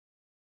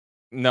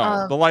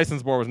 No, the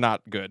license board was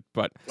not good,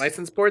 but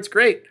License board's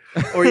great.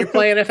 Or you're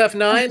playing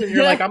FF9 and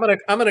you're like, I'm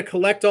gonna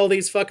collect all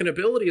these fucking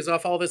abilities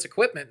off all this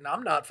equipment, and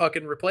I'm not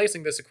fucking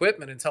replacing this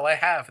equipment until I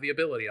have the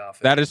ability off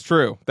it. that is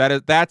true.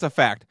 That's a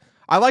fact.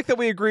 I like that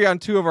we agree on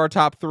 2 of our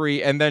top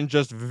 3 and then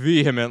just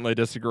vehemently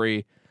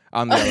disagree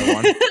on the other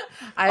one.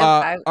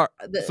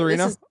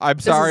 Serena, I'm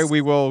sorry.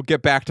 We will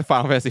get back to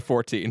Final Fantasy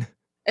 14.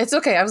 It's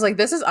okay. I was like,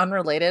 this is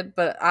unrelated,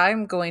 but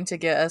I'm going to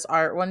get us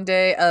art one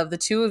day of the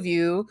two of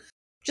you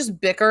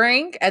just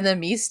bickering and then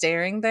me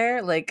staring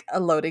there like a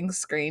loading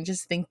screen,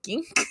 just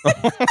thinking.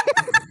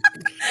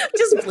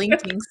 Just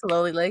blinking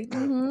slowly, like,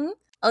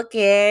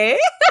 okay.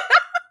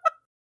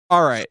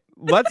 All right.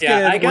 Let's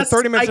get in. We're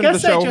 30 minutes into the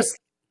show.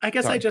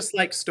 I just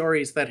like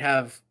stories that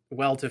have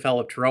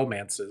well-developed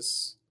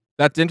romances.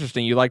 That's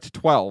interesting. You liked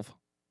 12.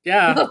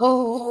 Yeah.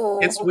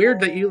 It's weird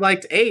that you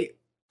liked 8.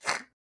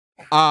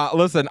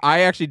 Listen,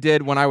 I actually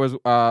did when I was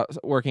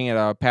working at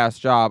a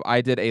past job. I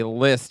did a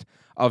list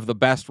of the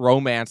best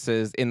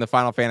romances in the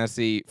Final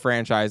Fantasy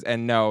franchise,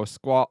 and no,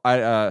 Squall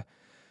and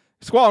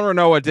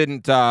Renoa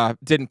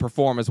didn't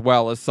perform as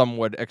well as some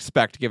would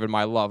expect, given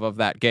my love of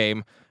that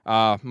game.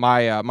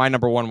 My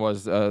number 1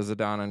 was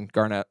Zidane and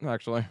Garnet.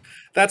 Actually,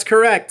 that's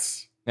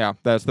correct. Yeah,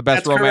 that's the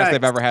best That's romance correct.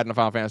 they've ever had in a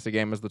Final Fantasy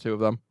game. Is the 2 of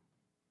them.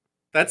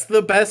 That's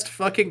the best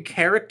fucking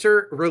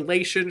character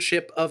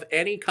relationship of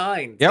any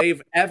kind Yep.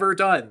 they've ever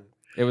done.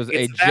 It was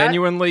It's a that-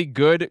 genuinely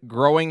good,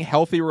 growing,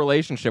 healthy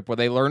relationship where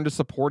they learned to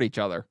support each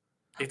other.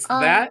 It's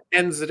that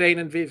and Zidane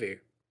and Vivi.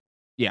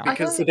 Yeah. I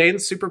Because thought-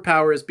 Zidane's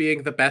superpower is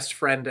being the best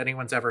friend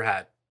anyone's ever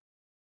had.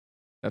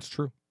 That's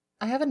true.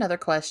 I have another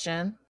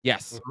question.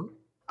 Yes.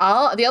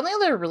 The only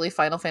other really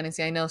Final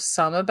Fantasy I know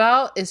some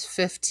about is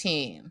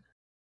 15.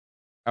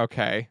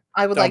 Okay.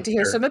 I would like Don't to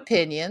hear care. some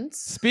opinions.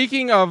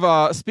 Speaking of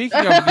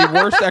the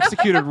worst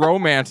executed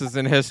romances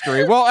in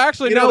history. Well,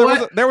 actually, You no,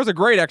 know there was a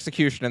great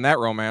execution in that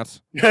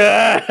romance.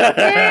 Damn,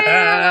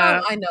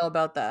 I know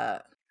about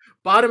that.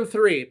 Bottom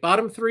three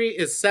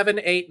is 7,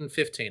 8, and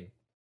 15.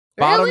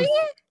 Bottom Really?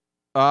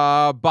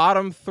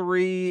 bottom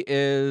 3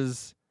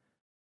 is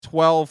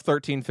 12,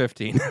 13,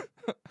 15.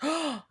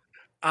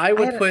 I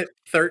would had a- put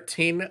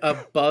 13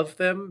 above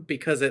them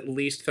because at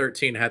least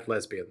 13 had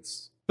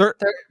lesbians.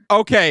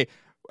 Okay.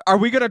 Are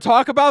we going to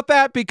talk about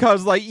that?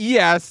 Because, like,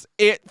 yes,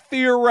 it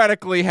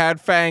theoretically had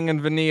Fang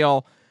and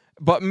Vanille,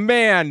 but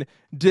man,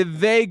 did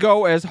they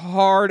go as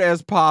hard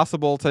as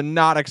possible to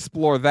not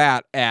explore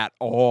that at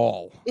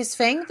all. Is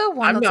Fang the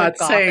one I'm that's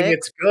not like saying gothic?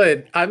 it's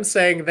good. I'm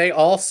saying they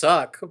all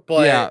suck,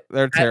 but Yeah,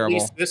 they're at terrible.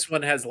 least this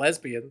one has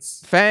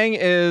lesbians. Fang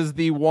is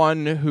the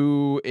one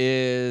who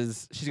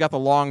is, she's got the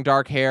long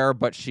dark hair,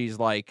 but she's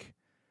like,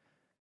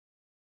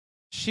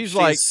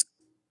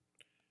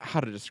 how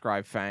to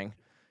describe Fang?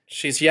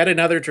 She's yet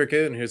another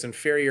dragoon who's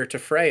inferior to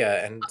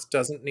Freya and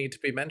doesn't need to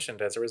be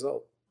mentioned as a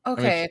result.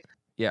 Okay.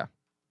 yeah.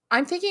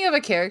 I'm thinking of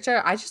a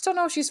character. I just don't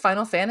know if she's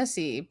Final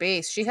Fantasy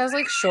based. She has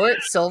like short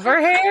silver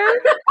hair.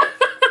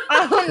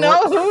 I don't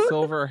know Short who.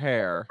 silver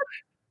hair.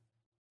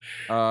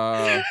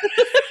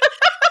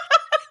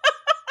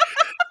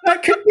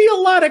 That could be a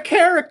lot of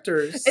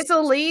characters. It's a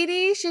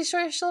lady. She's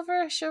short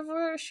silver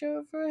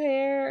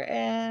hair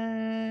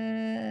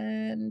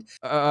and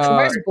she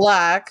wears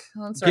black.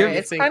 That's give- right.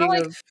 It's kind of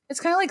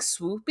like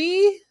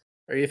swoopy.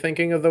 Are you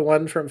thinking of the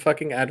one from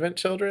fucking Advent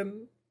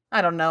Children?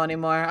 I don't know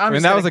anymore. I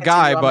mean, that was a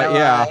guy, but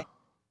yeah.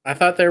 I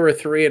thought there were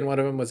 3 and one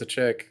of them was a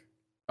chick.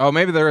 Oh,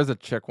 maybe there is a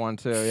chick one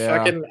too. Yeah.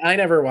 Fucking, I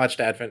never watched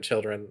Advent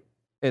Children.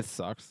 It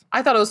sucks.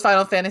 I thought it was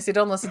Final Fantasy.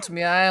 Don't listen to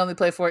me. I only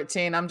play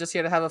 14. I'm just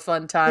here to have a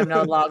fun time,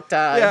 not a long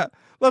time. Yeah.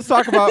 Let's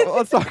talk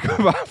about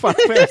Final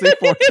Fantasy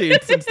 14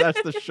 since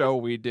that's the show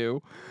we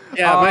do.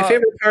 Yeah, my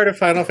favorite part of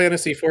Final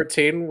Fantasy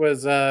 14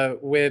 was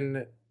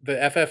when the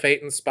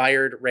FF8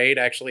 inspired raid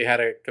actually had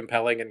a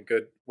compelling and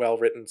good,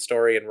 well-written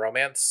story and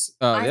romance.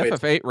 The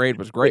FF8 raid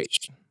was great.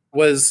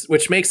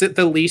 Which makes it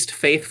the least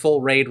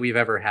faithful raid we've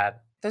ever had.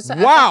 There's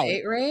an Wow.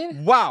 FF8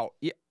 raid? Wow.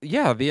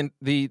 Yeah,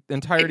 the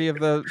entirety of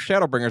the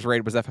Shadowbringers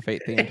raid was FF8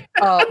 themed.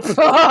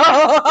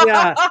 Oh.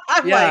 Yeah,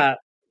 I'm yeah.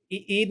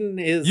 Eden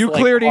is You like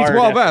cleared hard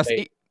E12S.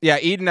 FF8. Yeah,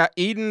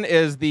 Eden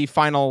is the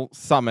final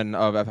summon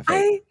of FF8.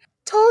 I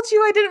told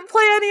you I didn't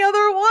play any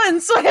other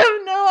ones, so I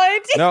have no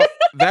idea. No,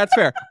 that's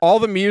fair. All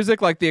the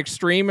music, like the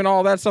Extreme and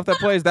all that stuff that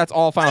plays, that's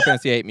all Final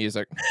Fantasy VIII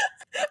music.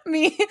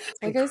 Me,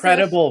 like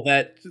Incredible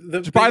that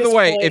the By the biggest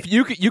way, point- if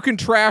you can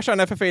trash on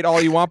FF8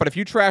 all you want, but if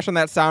you trash on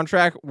that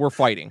soundtrack, we're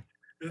fighting.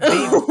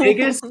 the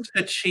biggest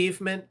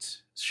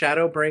achievement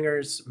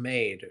Shadowbringers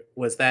made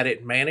was that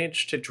it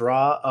managed to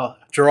draw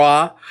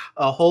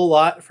a whole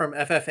lot from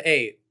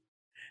FF8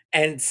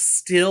 and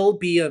still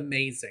be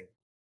amazing.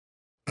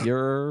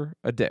 You're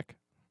a dick.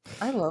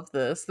 I love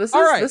this. This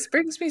All is right. this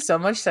brings me so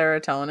much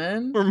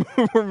serotonin.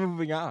 We're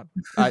moving on.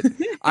 I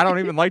don't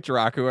even like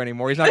Jiraku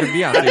anymore. He's not going to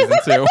be on season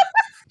 2.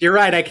 You're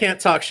right, I can't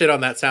talk shit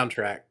on that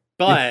soundtrack.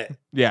 But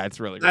Yeah, it's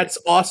really great. that's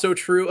also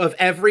true of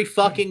every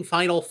fucking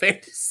Final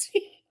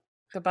Fantasy.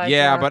 Goodbye,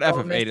 Yeah, Jiraku, but I'll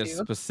FF8 miss is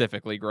you.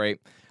 specifically great.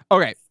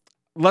 Okay,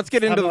 let's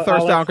get into the I'll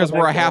thirst let down because we're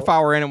a Flamenco- half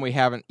hour in and we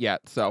haven't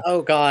yet. So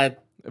Oh god.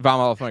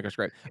 Valhalla Flamenco's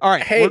great. All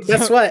right. Hey, let's-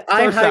 guess what?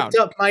 I thirst hyped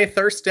down. up my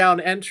thirst down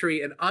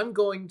entry, and I'm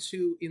going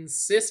to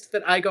insist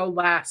that I go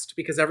last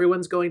because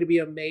everyone's going to be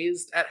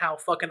amazed at how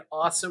fucking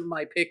awesome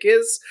my pick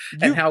is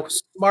and how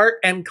smart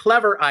and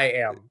clever I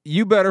am.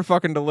 You better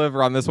fucking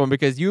deliver on this one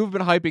because you've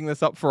been hyping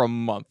this up for a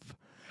month.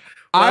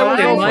 Well, I will in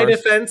go my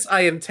first. defense,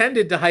 I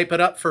intended to hype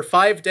it up for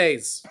 5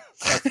 days.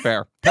 That's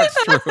fair. That's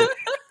true.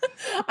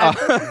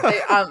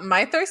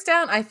 My thirst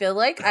down, I feel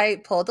like I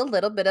pulled a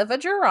little bit of a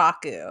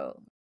Jiraku.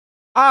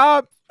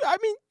 I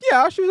mean,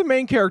 yeah, she was a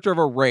main character of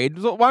a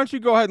raid. So why don't you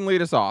go ahead and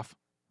lead us off?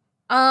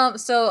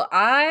 So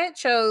I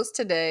chose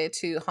today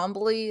to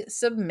humbly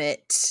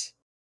submit.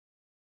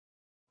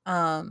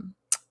 I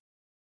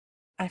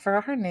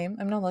forgot her name.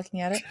 I'm not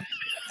looking at it.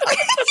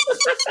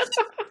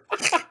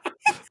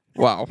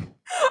 Wow.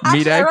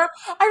 Actually, Mide?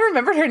 I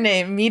remembered her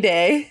name,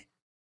 Mide.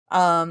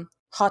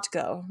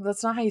 Hotgo.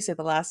 That's not how you say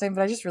the last name,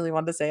 but I just really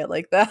wanted to say it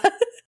like that.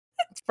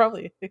 It's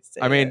probably how you say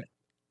I mean, it.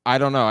 I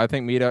don't know. I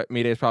think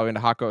Mide is probably into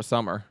Hako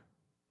Summer.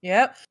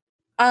 Yep.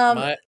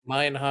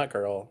 Mine hot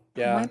girl.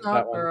 Yeah, Mine hot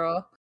that one.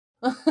 girl.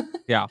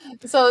 Yeah.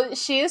 So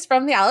she is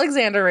from the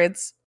Alexander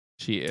raids.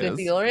 She If is.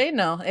 you already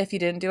know, if you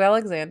didn't do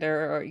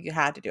Alexander, or you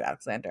had to do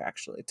Alexander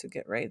actually to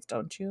get raids,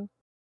 don't you?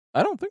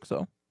 I don't think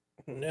so.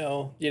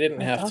 No, you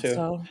didn't I have thought to.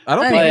 so. I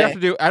don't think you Anyway, have to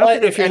do. I don't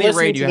But think if there's you're any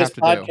raid listening you to have this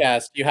to do.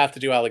 podcast, you have to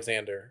do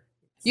Alexander.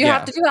 You Yeah.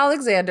 have to do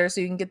Alexander so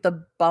you can get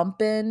the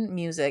bumpin'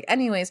 music.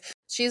 Anyways,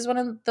 she's one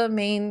of the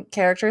main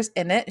characters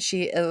in it.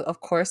 She, of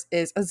course,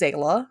 is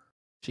Azala.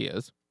 She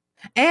is.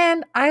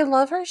 And I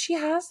love her. She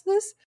has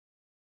this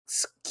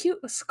cute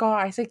scar.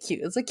 I say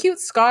cute. It's a cute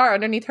scar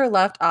underneath her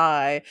left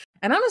eye,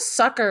 and I'm a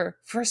sucker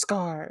for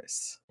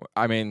scars.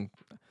 I mean,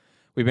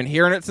 we've been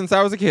hearing it since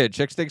I was a kid.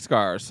 Chicks dig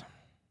scars.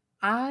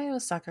 I'm a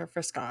sucker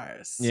for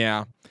scars.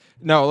 Yeah.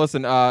 No,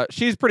 listen,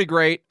 she's pretty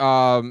great.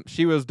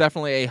 She was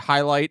definitely a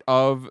highlight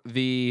of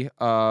the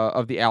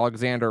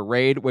Alexander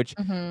raid, which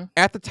Mm-hmm.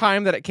 at the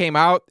time that it came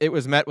out, it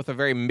was met with a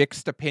very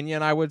mixed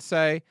opinion, I would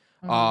say.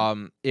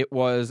 Mm-hmm. It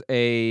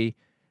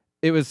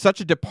was such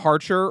a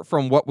departure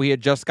from what we had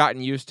just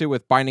gotten used to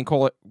with Binding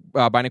Coil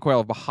of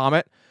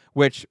Bahamut,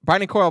 which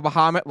Binding Coil of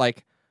Bahamut,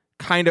 like,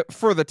 kind of,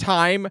 for the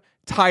time,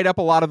 tied up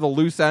a lot of the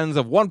loose ends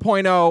of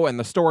 1.0 and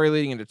the story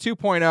leading into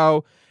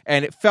 2.0,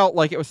 and it felt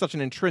like it was such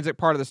an intrinsic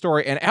part of the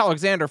story, and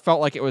Alexander felt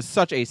like it was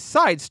such a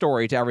side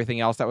story to everything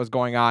else that was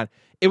going on.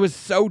 It was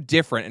so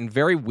different and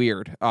very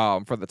weird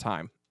for the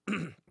time.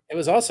 It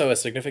was also a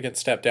significant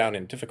step down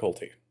in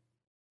difficulty.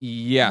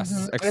 Yes,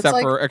 Mhm.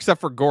 It's except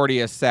for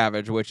Gordius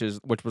Savage, which was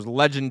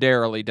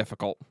legendarily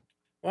difficult.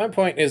 My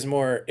point is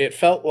more, it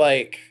felt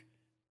like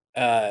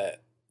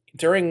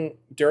during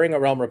A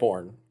Realm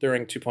Reborn,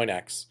 during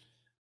 2.x,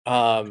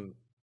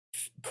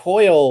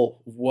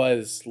 Coil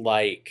was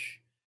like,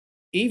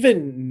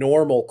 even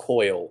normal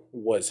Coil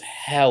was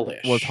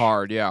hellish. Was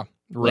hard, yeah.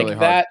 Really like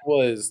hard.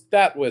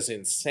 that was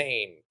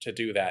insane to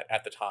do that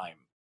at the time.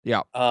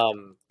 Yeah.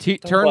 Um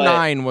Turn but-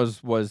 9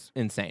 was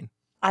insane.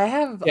 I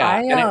have. yeah,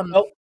 and I it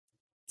felt,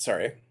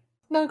 sorry.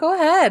 No, go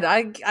ahead.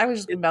 I was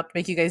just about to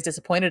make you guys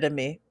disappointed in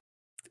me.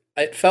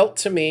 It felt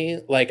to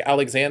me like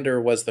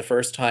Alexander was the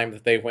first time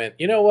that they went,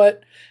 you know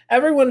what?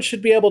 Everyone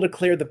should be able to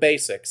clear the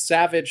basics.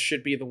 Savage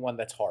should be the one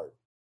that's hard.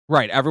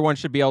 Right, everyone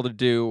should be able to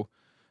do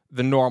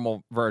the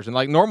normal version.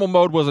 Like, normal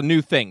mode was a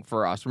new thing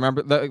for us.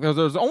 Remember, there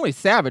was only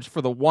Savage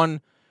for the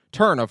one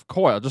turn of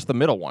Coil, just the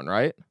middle one,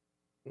 right?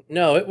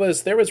 No,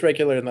 there was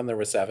regular and then there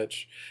was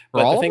Savage. For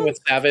But all the of thing them? with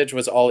Savage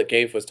was all it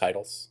gave was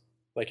titles.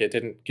 Like, it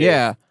didn't give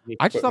Yeah, any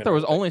I just thought equipment there or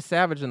was anything. only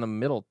Savage in the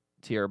middle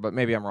tier, but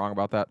maybe I'm wrong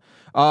about that.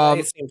 I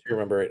seem to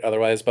remember it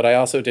otherwise, but I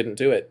also didn't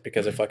do it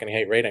because I fucking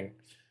hate rating.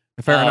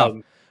 Fair enough.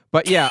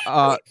 But yeah,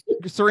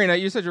 Serena,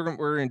 you said we're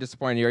going to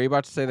disappoint you. Are you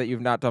about to say that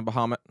you've not done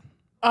Bahamut?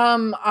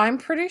 I'm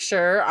pretty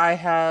sure I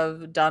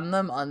have done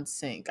them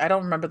unsync. I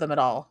don't remember them at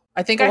all.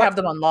 I think I Well, have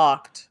them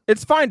unlocked.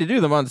 It's fine to do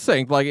them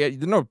unsynced. Like,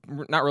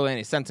 not really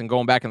any sense in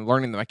going back and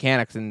learning the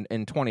mechanics in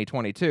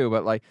 2022.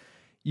 But like,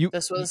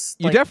 This was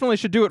you like, definitely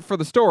should do it for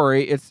the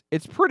story.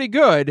 It's pretty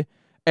good,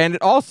 and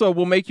it also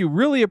will make you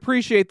really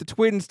appreciate the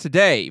twins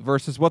today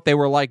versus what they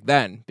were like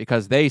then,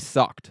 because they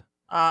sucked.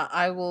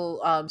 I will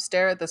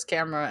stare at this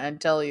camera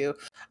and tell you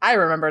I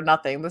remember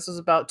nothing. This was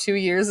about 2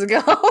 years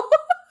ago.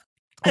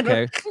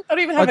 Okay. I don't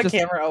even have a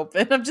camera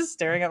open. I'm just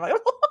staring at my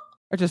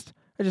I just,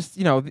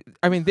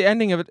 I mean, the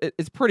ending of it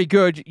is pretty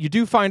good. You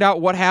do find out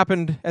what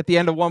happened at the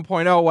end of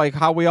 1.0, like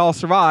how we all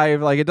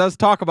survived. Like, it does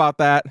talk about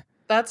that.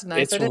 That's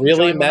nice. It's I didn't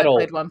really join metal.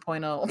 When I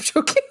played 1.0. I'm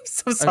joking. I'm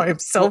so sorry. I'm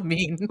so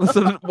mean.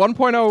 Listen,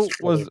 1.0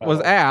 was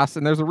metal. ass,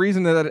 and there's a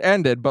reason that it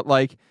ended. But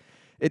like,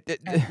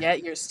 And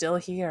yet you're still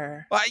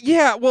here.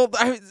 yeah. Well,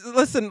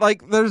 listen.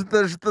 Like, there's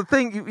the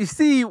thing you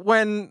see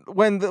when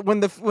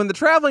the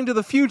traveling to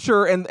the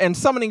future and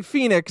summoning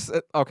Phoenix.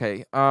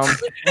 Okay.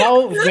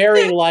 How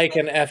very like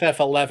an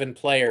FF11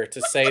 player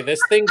to say, this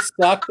thing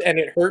sucked and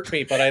it hurt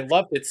me, but I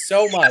loved it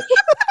so much.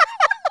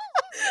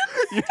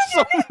 You're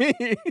so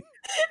mean.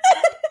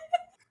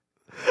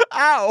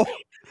 Ow.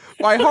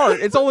 My heart.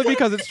 It's only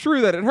because it's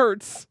true that it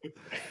hurts.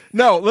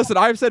 No, listen,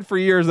 I've said for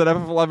years that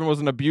FF11 was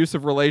an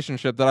abusive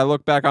relationship that I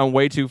look back on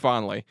way too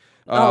fondly.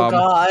 Oh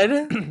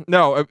God.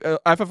 No,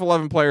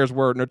 FF11 players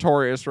were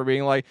notorious for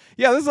being like,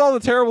 yeah, this is all the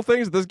terrible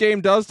things this game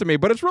does to me,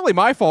 but it's really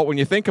my fault when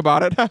you think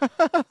about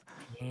it.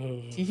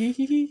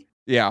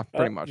 Yeah,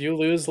 pretty much. You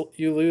lose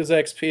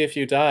XP if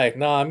you die.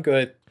 No, I'm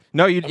good.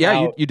 No, you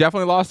out.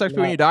 definitely lost XP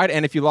when Yeah. you died,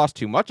 and if you lost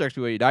too much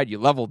XP when you died, you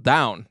leveled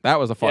down. That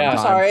was a fun Yeah. I'm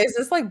time. sorry. Is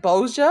this like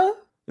Boja?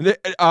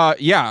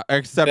 Yeah,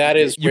 except That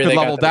is you where could they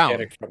got level the down,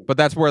 mechanic from. but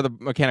that's where the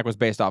mechanic was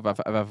based off of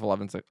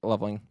FF11's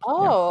leveling.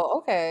 Oh,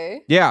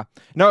 okay. Yeah,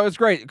 no, it was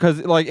great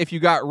because like if you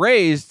got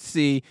raised,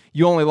 see,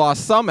 you only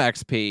lost some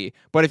XP,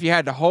 but if you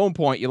had to home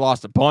point, you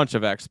lost a bunch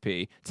of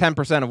XP,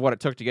 10% of what it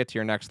took to get to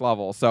your next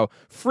level. So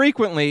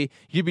frequently,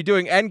 you'd be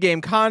doing end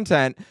game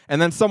content, and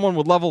then someone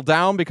would level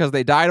down because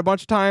they died a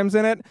bunch of times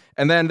in it,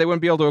 and then they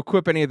wouldn't be able to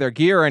equip any of their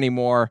gear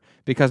anymore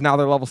because now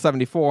they're level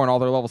 74 and all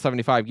their level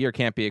 75 gear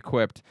can't be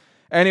equipped.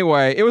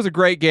 Anyway, it was a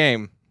great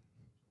game.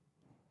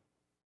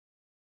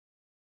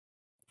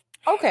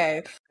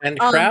 Okay. And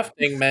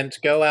crafting meant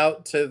go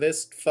out to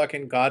this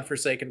fucking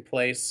godforsaken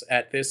place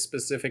at this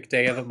specific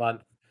day of the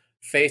month,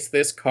 face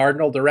this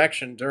cardinal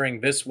direction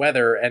during this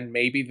weather, and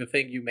maybe the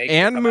thing you make.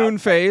 And moon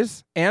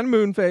phase. And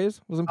moon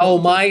phase was important.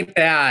 Oh, my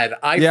bad.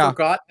 I Yeah.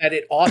 forgot that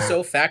it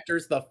also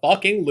factors the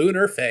fucking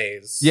lunar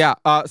phase. Yeah,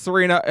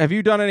 Serena, have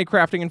you done any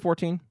crafting in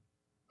 14?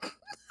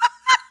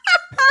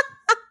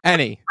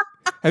 Any?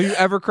 Have you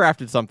ever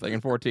crafted something in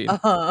 14?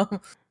 Uh,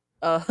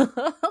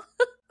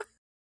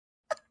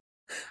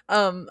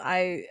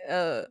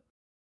 I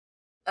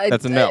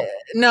That's a no.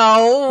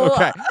 No.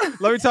 Okay.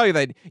 Let me tell you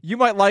that you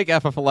might like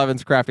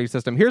FF11's crafting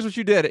system. Here's what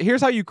you did.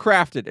 Here's how you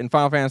crafted in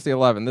Final Fantasy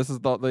 11. This is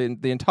the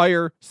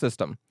entire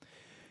system.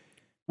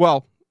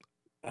 Well,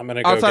 I'm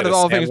gonna go outside get of a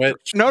all things,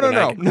 sandwich no.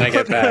 when I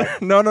get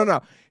back.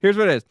 No. Here's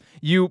what it is.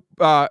 You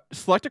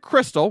select a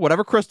crystal,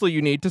 whatever crystal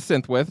you need to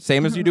synth with,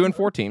 same as you do in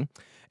 14,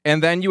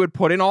 and then you would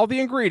put in all the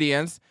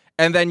ingredients,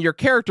 and then your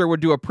character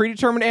would do a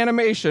predetermined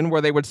animation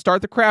where they would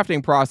start the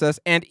crafting process,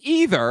 and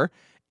either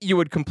you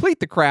would complete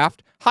the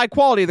craft, high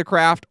quality of the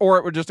craft, or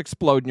it would just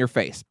explode in your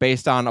face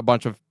based on a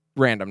bunch of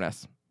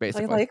randomness,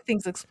 basically. I like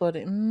things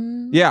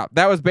exploding. Yeah,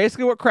 that was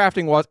basically what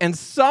crafting was. And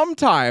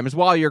sometimes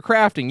while you're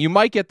crafting, you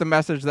might get the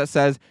message that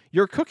says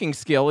your cooking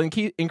skill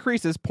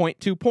increases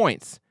 0.2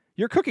 points.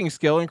 Your cooking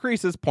skill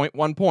increases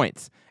 0.1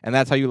 points. And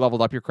that's how you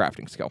leveled up your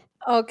crafting skill.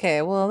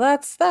 Okay, well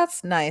that's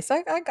nice.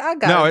 I gotta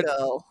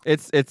go.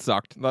 It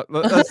sucked.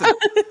 Listen,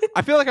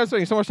 I feel like I'm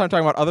spending so much time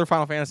talking about other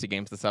Final Fantasy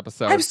games this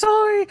episode. I'm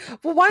sorry.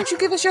 Well, why don't you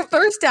give us your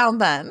thirst down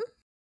then?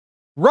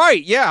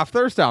 Right, yeah,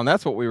 Thirst Down.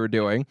 That's what we were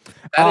doing.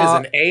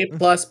 That is an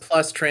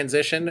A++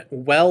 transition.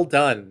 Well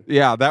done.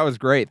 Yeah, that was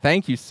great.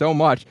 Thank you so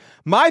much.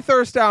 My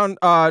Thirst Down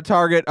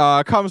target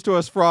comes to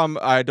us from,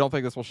 I don't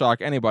think this will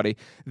shock anybody,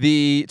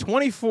 the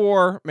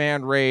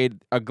 24-man raid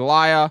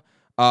Aglaya.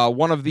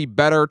 One of the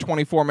better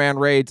 24-man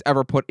raids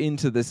ever put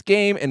into this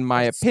game, in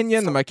my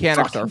opinion. The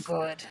mechanics are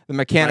good. The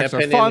mechanics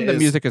are fun. The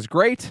music is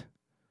great.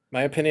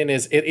 My opinion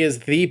is it is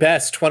the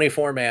best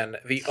 24-man.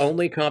 The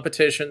only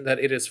competition that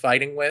it is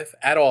fighting with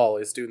at all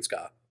is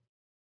Doonska.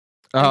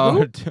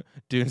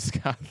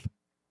 Doonska.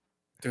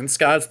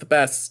 Doonska's the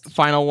best.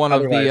 Final one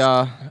of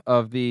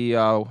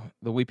the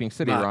Weeping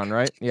City run,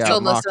 right? Yeah. So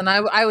listen,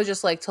 I would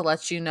just like to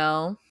let you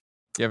know.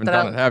 You haven't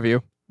done it, have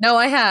you? No,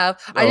 I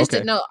have. Oh, I just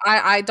didn't know.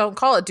 I don't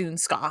call it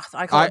Doonscath.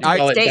 I call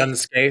it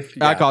Dunscath.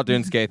 Yeah. I call it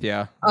Doonscath,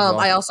 yeah.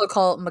 I also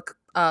call it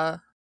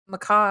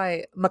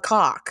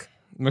Macaque.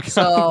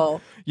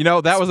 So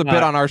that was a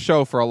bit on our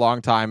show for a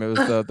long time. It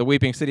was the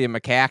Weeping City of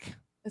Macaque.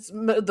 It's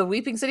the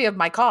Weeping City of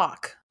my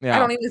cock. Yeah.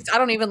 I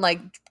don't even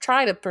like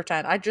try to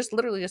pretend. I just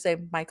literally just say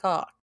my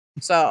cock.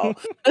 So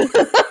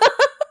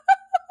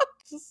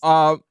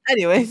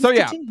anyway. So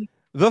yeah.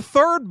 The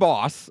third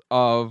boss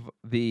of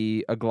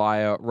the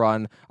Aglaya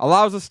run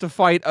allows us to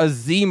fight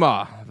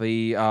Azima,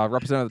 the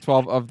representative of the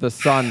 12 of the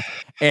Sun.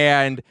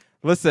 And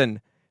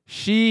listen,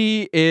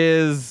 she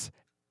is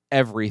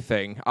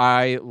everything.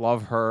 I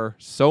love her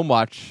so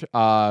much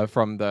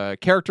from the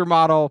character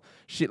model.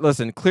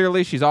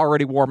 Clearly she's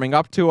already warming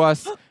up to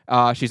us.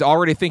 She's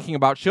already thinking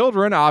about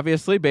children,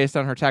 obviously, based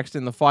on her text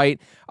in the fight.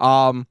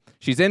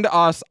 She's into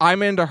us.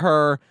 I'm into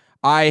her.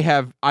 I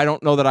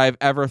don't know that I've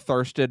ever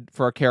thirsted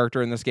for a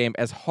character in this game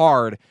as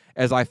hard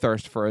as I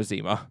thirst for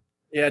Azima.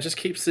 Yeah, just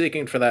keep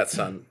seeking for that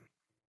sun.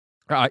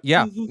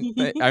 Yeah.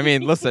 I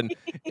mean, listen,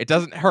 it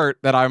doesn't hurt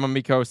that I'm a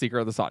Miko Seeker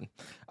of the Sun.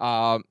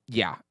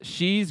 Yeah,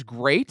 she's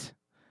great.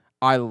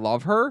 I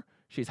love her.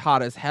 She's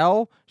hot as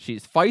hell.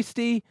 She's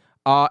feisty.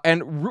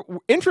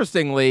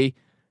 Interestingly,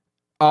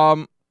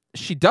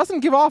 she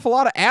doesn't give off a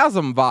lot of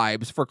Azim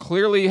vibes for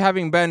clearly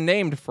having been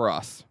named for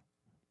us.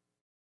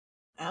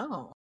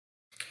 Oh.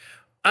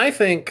 I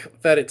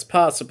think that it's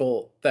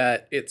possible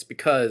that it's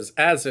because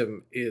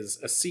Azim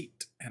is a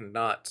seat and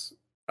not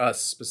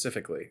us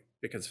specifically,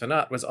 because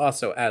Venat was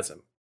also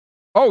Azim.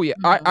 Oh, yeah.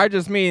 I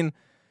just mean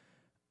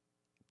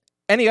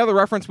any other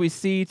reference we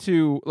see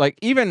to, like,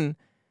 even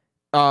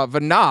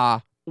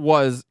Venat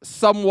was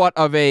somewhat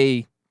of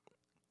a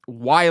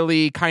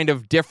wily, kind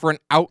of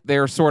different, out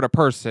there sort of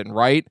person,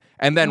 right?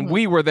 And then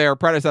we were their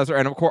predecessor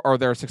and or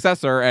their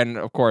successor, and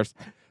of course,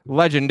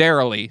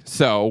 legendarily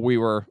so,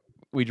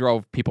 we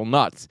drove people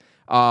nuts.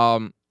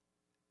 I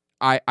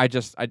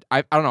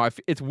don't know.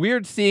 It's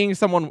weird seeing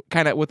someone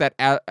kind of with that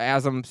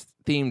Azim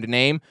themed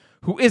name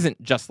who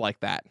isn't just like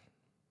that.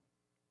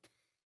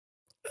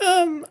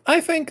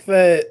 I think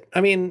that,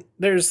 I mean,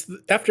 there's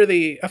after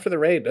the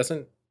raid,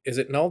 is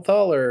it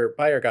Nulthal or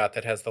Bayergot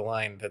that has the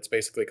line that's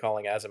basically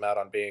calling Azim out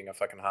on being a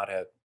fucking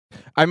hothead?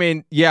 I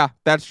mean, yeah,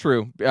 that's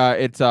true.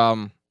 It's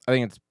I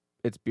think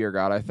it's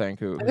Beergut, I think,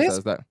 who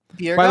says that.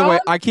 By the way,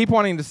 I keep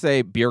wanting to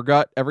say beer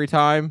gut every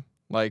time,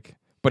 like,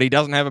 but he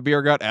doesn't have a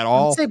beer gut at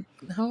all. I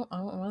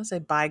want to say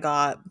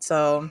Bygot.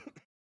 So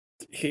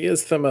he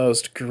is the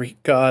most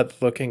Greek god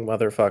looking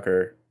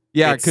motherfucker.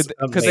 Yeah, it's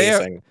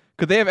amazing.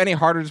 Could they have any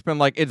harder just been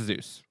like, it's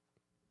Zeus?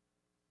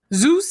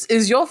 Zeus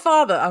is your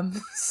father. I'm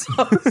so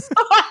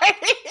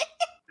sorry.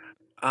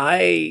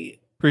 I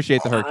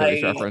appreciate the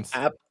Hercules reference.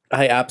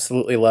 I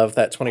absolutely love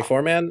that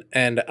 24-man,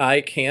 and I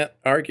can't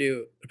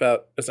argue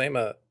about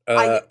Azima.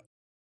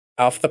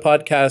 Off the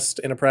podcast,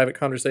 in a private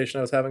conversation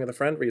I was having with a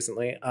friend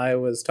recently, I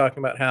was talking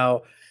about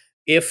how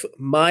if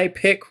my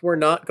pick were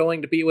not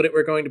going to be what it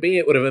were going to be,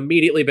 it would have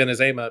immediately been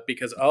Azima,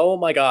 because, oh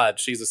my god,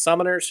 she's a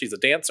summoner, she's a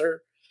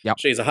dancer,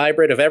 she's a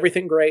hybrid of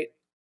everything great.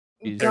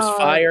 There's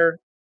fire,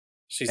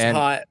 she's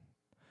hot.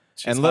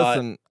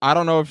 Listen, I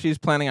don't know if she's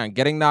planning on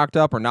getting knocked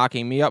up or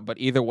knocking me up, but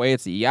either way,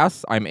 it's a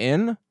yes. I'm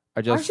in.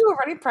 Aren't you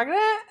already pregnant?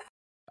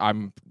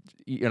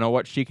 you know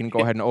what? She can go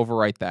ahead and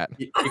overwrite that.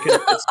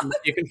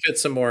 You can fit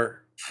some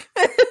more.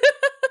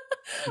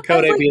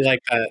 Code be like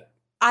that.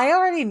 I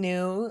already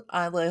knew.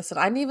 Listen,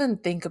 I didn't even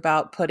think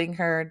about putting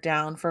her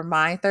down for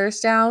my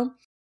thirst down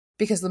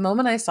because the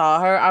moment I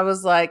saw her, I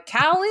was like,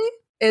 Callie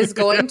is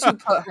going to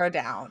put her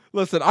down.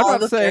 Listen,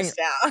 I'm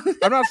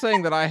not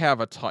saying that I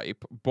have a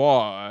type,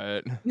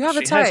 but you have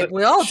a type.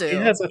 We all do. She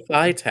has a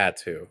thigh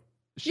tattoo.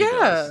 She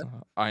does.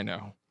 I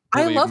know.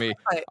 Believe I love me,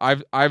 her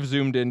type. I've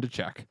zoomed in to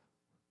check.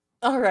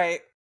 All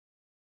right.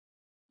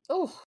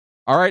 Oh.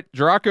 All right,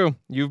 Jiraku,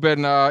 you've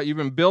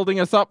been building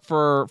us up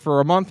for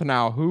a month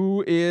now.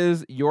 Who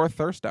is your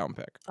thirst down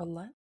pick?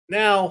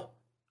 Now,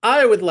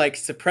 I would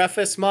like to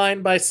preface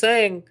mine by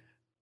saying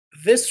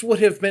this would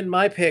have been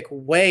my pick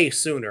way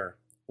sooner.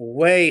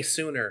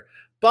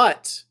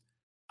 But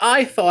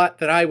I thought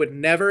that I would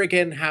never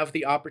again have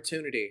the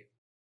opportunity,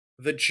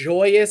 the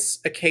joyous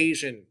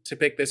occasion to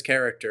pick this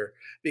character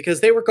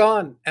because they were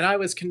gone and I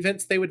was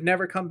convinced they would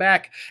never come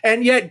back.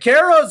 And yet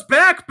Garrow's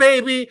back,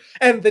 baby!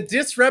 And the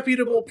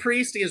disreputable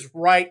priest is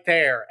right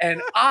there.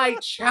 And I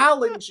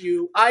challenge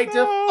you, I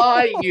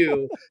defy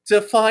you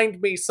to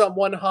find me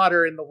someone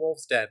hotter in the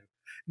Wolf's Den.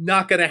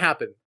 Not gonna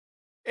happen.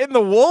 In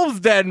the Wolf's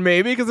Den,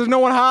 maybe, because there's no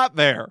one hot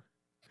there.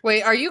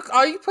 Wait, are you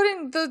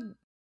putting the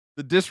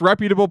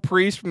disreputable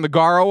priest from the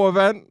Garo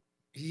event?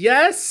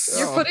 Yes!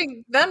 You're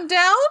putting them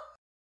down?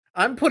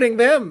 I'm putting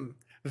them.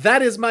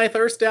 That is my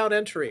thirst down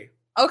entry.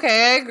 Okay,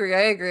 I agree.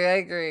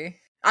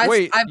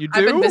 You do?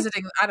 I've been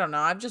visiting. I don't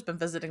know. I've just been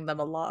visiting them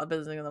a lot.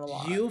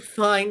 You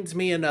find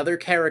me another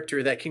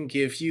character that can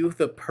give you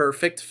the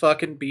perfect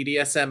fucking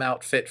BDSM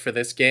outfit for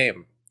this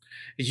game.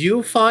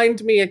 You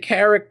find me a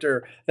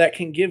character that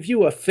can give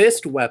you a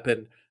fist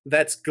weapon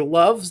that's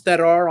gloves that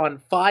are on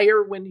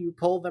fire when you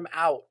pull them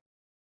out.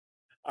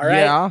 All right.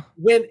 Yeah.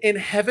 When in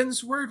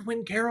Heavensward,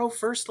 when Garrow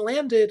first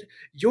landed,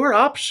 your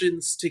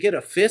options to get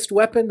a fist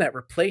weapon that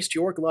replaced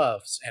your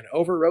gloves and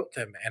overwrote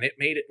them, and it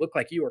made it look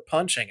like you were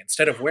punching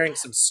instead of wearing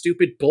some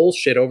stupid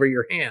bullshit over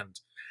your hand.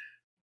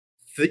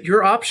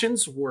 Your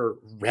options were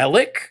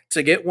Relic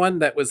to get one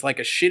that was like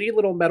a shitty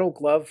little metal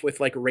glove with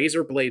like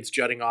razor blades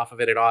jutting off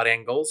of it at odd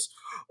angles,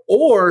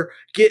 or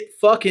get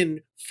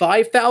fucking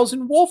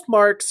 5,000 wolf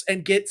marks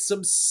and get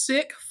some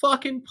sick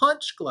fucking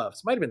punch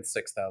gloves. Might have been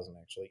 6,000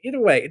 actually. Either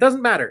way, it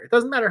doesn't matter. It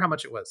doesn't matter how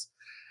much it was.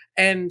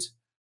 And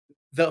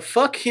the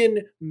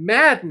fucking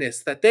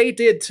madness that they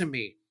did to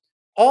me,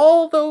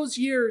 all those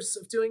years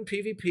of doing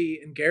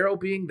PvP and Garrow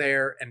being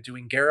there and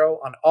doing Garrow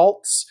on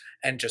alts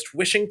and just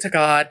wishing to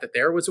God that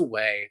there was a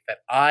way that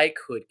I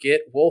could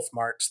get wolf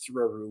marks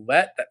through a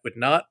roulette that would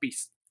not be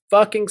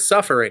fucking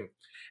suffering.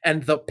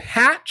 And the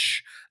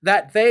patch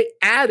that they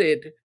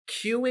added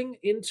queuing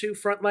into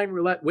Frontline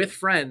Roulette with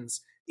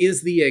friends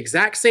is the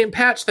exact same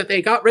patch that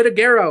they got rid of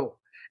Garrow.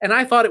 And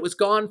I thought it was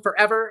gone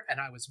forever, and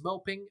I was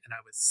moping, and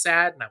I was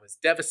sad, and I was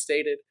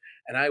devastated,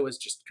 and I was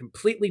just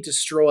completely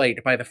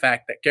destroyed by the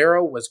fact that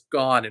Garrow was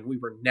gone, and we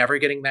were never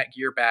getting that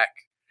gear back.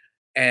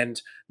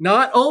 And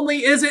not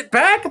only is it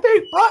back,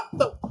 they brought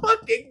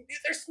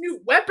there's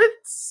new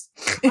weapons.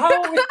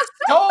 Oh, it's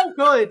so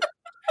good.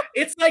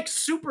 It's like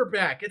super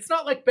back. It's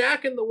not like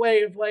back in the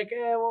way of like,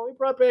 we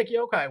brought back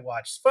Yokai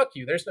Watch. Fuck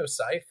you, there's no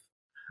scythe.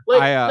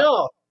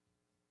 No.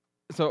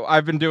 So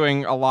I've been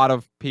doing a lot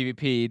of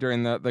PvP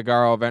during the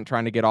Garo event,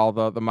 trying to get all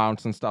the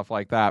mounts and stuff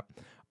like that.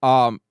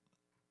 I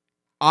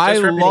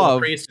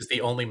love Priest is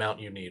the only mount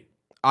you need.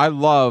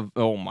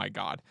 Oh my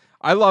god,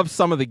 I love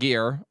some of the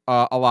gear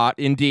a lot.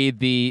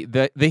 Indeed,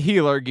 the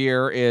healer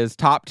gear is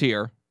top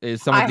tier. I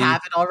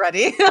have it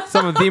already.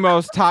 Some of the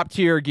most top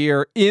tier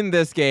gear in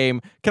this game.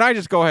 Can I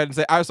just go ahead and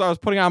say I was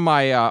putting on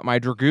my my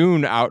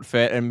Dragoon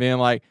outfit and being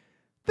like,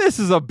 this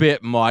is a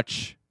bit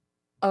much.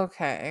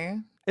 Okay.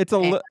 It's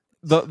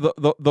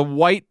the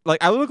white,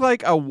 like I look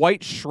like a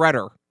white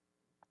shredder.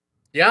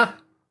 Yeah,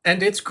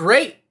 and it's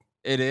great.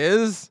 It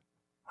is.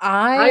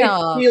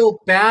 I feel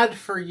bad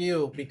for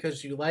you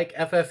because you like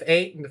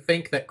FF8 and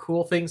think that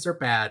cool things are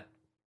bad.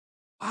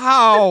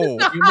 How? You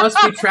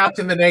must be trapped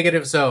in the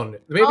negative zone.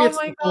 Maybe it's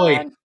the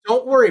void.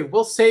 Don't worry,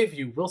 we'll save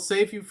you. We'll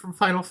save you from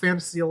Final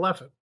Fantasy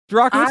XI.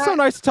 Draco, it's so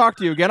nice to talk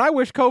to you again. I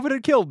wish COVID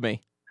had killed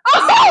me.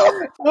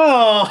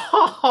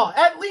 Oh,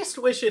 at least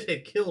wish it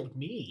had killed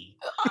me.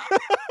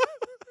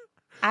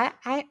 I'm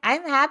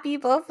happy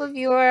both of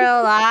you are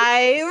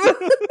alive.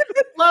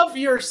 Love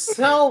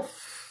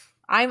yourself.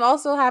 I'm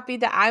also happy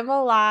that I'm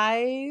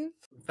alive.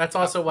 That's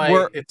also why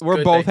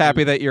we're both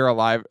happy that you're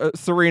alive.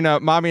 Serena,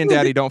 mommy and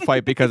daddy don't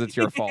fight because it's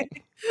your fault.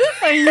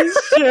 Are you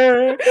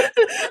sure?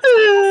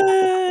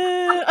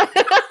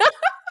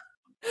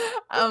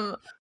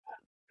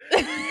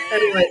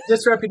 Anyway,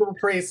 disreputable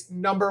priest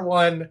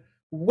 #1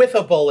 with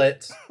a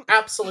bullet,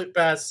 absolute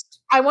best.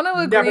 I want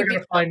to agree. Never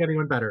gonna find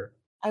anyone better.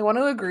 I want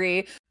to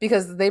agree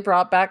because they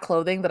brought back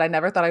clothing that I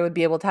never thought I would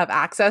be able to have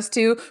access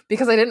to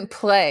because I didn't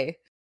play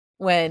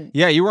when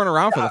Yeah, you weren't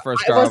around for the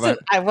first Garo event.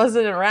 I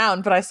wasn't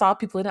around, but I saw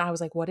people in it. I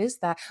was like, what is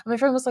that? And my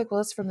friend was like,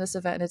 well, it's from this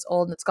event and it's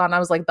old and it's gone. And I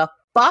was like, the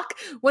fuck?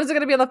 When is it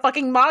going to be on the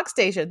fucking Mog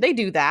Station? They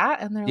do that.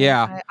 And they're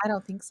Yeah. like, I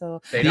don't think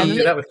so. They don't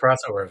do that with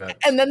crossover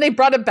events. And then they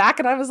brought it back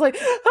and I was like,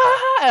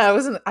 ah!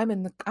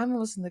 And I'm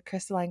almost in the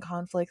crystalline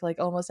conflict like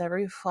almost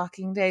every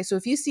fucking day. So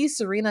if you see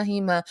Serena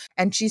Hema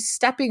and she's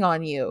stepping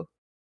on you,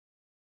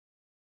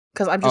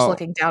 because I'm just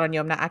looking down on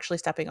you. I'm not actually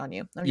stepping on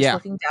you. I'm just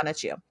looking down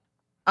at you.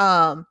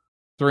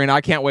 Serena,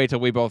 I can't wait till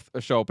we both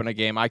show up in a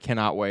game. I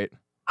cannot wait.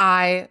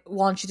 I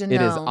want you to know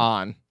it is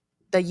on.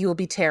 That you will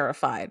be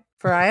terrified.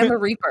 For I am a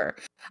Reaper.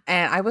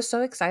 And I was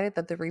so excited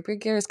that the Reaper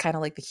gear is kind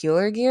of like the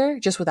healer gear,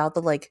 just without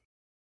the like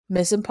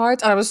missing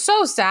parts. And I was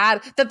so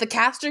sad that the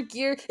caster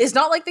gear is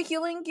not like the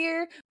healing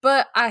gear,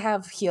 but I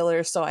have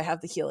healers, so I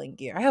have the healing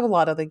gear. I have a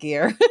lot of the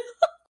gear.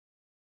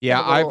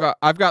 Yeah,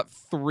 I've got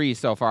 3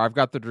 so far. I've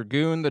got the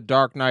Dragoon, the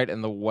Dark Knight,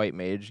 and the White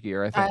Mage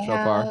gear, I think, so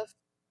far.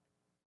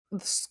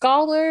 The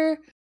Scholar,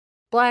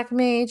 Black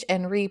Mage,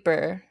 and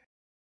Reaper.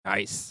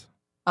 Nice.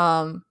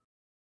 And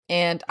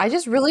I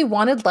just really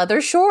wanted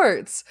leather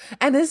shorts.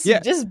 And this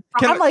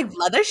I'm like,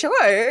 leather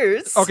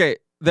shorts. Okay,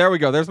 there we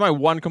go. There's my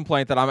one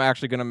complaint that I'm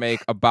actually going to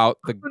make about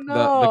the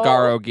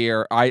Garo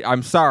gear.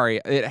 I'm sorry.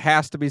 It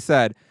has to be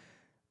said.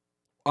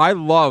 I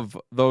love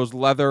those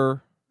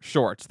leather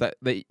shorts that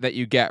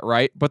you get,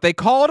 right? But they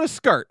call it a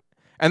skirt,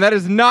 and that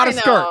is not a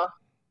skirt.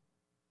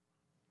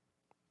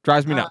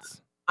 Drives me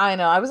nuts. I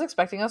know. I was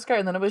expecting a skirt,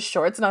 and then it was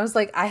shorts, and I was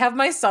like, I have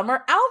my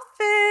summer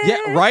outfit.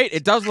 Yeah, right?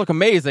 It does look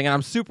amazing, and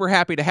I'm super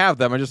happy to have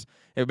them.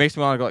 It makes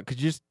me want to go, like, could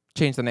you just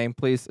change the name,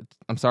 please?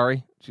 I'm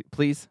sorry.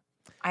 Please?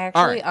 I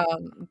actually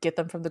get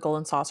them from the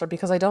Golden Saucer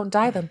because I don't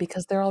dye them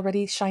because they're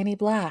already shiny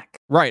black.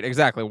 Right,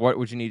 exactly. What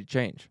would you need to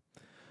change?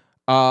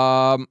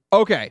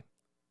 Okay.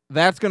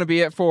 That's going to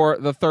be it for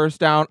the Thirst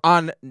Down.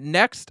 On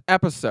next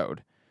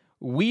episode,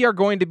 we are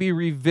going to be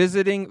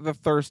revisiting the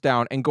Thirst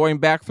Down and going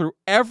back through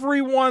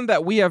everyone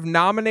that we have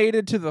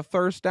nominated to the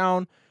Thirst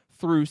Down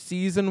through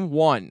season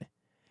 1.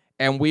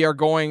 And we are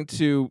going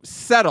to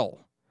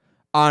settle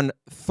on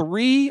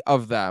 3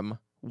 of them,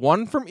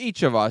 1 from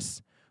each of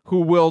us, who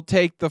will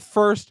take the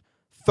first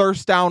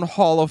Thirst Down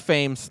Hall of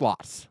Fame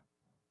slots.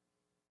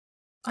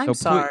 I'm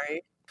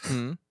sorry.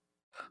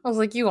 I was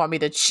like, you want me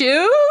to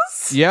choose?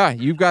 Yeah,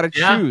 you've got to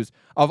choose.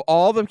 Of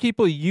all the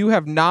people you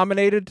have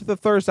nominated to the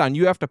Thirst Down,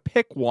 you have to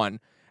pick one,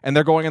 and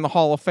they're going in the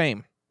Hall of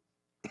Fame.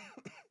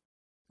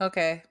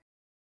 Okay.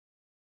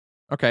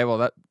 Okay, well,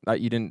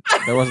 that you didn't.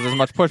 There wasn't as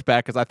much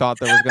pushback as I thought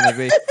there was going to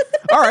be.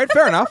 All right,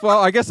 fair enough. Well,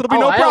 I guess it'll be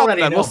no problem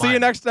then. We'll see you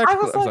next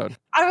episode.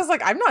 I was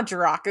like, I'm not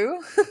Jiraku.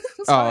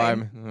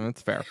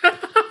 That's fair.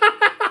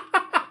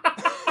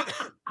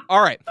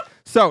 All right.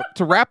 So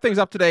to wrap things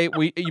up today,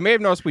 you may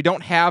have noticed we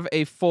don't have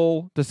a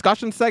full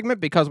discussion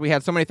segment because we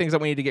had so many things that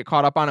we need to get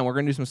caught up on, and we're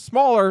going to do some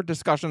smaller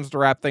discussions to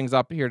wrap things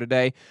up here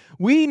today.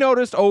 We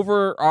noticed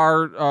over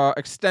our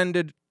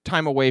extended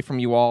time away from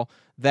you all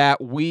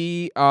that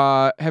we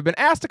have been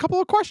asked a couple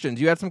of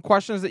questions. You had some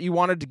questions that you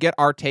wanted to get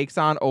our takes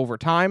on over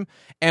time,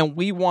 and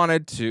we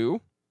wanted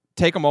to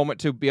take a moment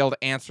to be able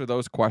to answer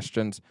those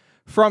questions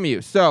from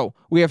you. So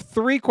we have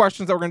 3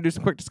 questions that we're going to do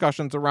some quick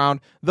discussions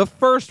around. The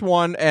first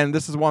one, and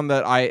this is one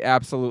that I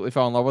absolutely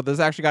fell in love with, this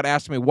actually got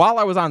asked to me while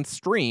I was on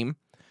stream.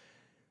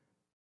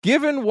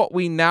 Given what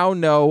we now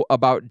know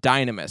about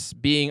Dynamis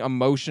being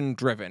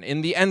emotion-driven,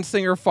 in the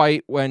Endsinger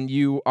fight, when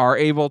you are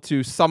able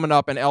to summon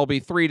up an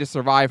LB3 to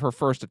survive her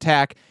first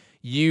attack,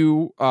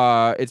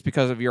 it's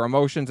because of your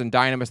emotions and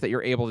Dynamis that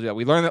you're able to do that.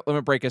 We learned that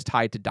Limit Break is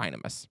tied to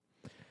Dynamis.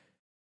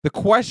 The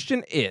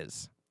question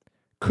is,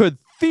 could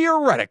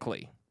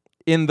theoretically,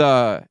 in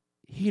the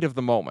heat of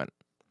the moment,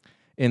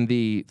 in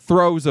the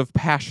throes of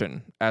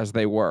passion, as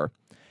they were,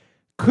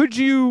 could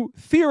you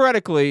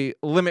theoretically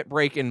limit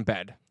break in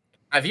bed?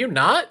 Have you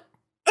not?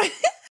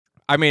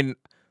 I mean,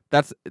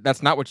 that's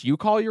not what you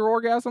call your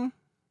orgasm?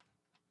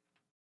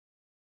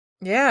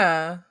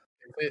 Yeah.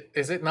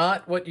 Is it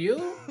not what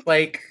you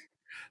like?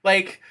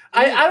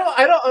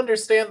 I don't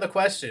understand the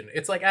question.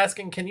 It's like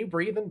asking, can you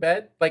breathe in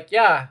bed? Like,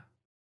 yeah.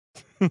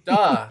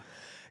 Duh.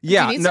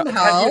 Yeah. Do you need some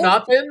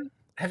help?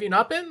 Have you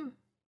not been?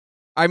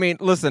 I mean,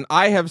 listen,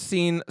 I have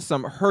seen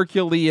some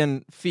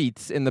Herculean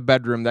feats in the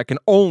bedroom that can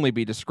only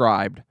be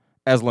described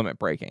as limit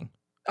breaking.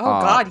 Oh,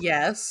 God,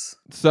 yes.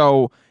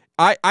 So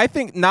I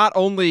think not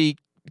only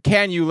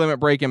can you limit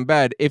break in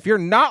bed, if you're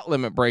not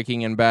limit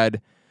breaking in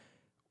bed,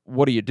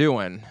 what are you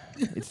doing?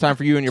 It's time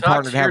for you and your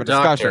partner to have a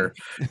discussion.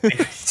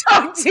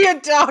 Talk to your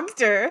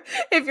doctor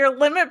if your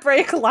limit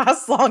break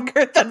lasts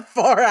longer than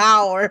 4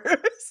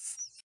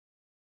 hours.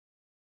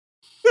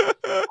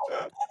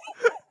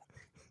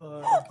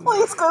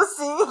 Please go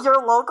see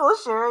your local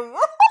Sherry.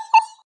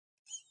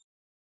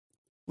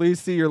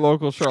 Please see your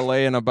local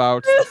Charlatan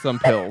about some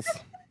pills.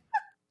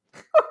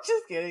 I'm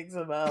just getting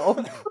some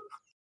help.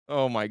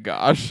 Oh my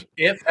gosh.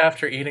 If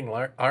after eating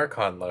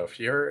Archon loaf,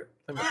 you're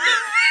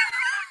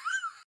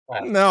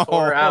no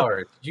 4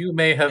 hours, you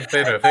may have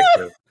been a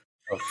victim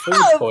of food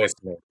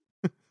poisoning.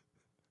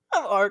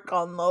 Of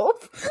Archon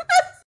loaf.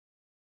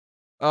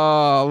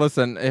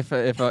 Listen, if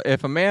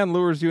a man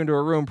lures you into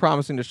a room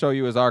promising to show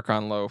you his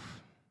Archon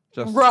loaf,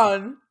 just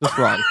Run. Just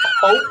run.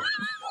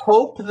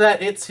 Hope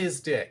that it's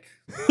his dick.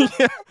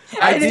 Yeah.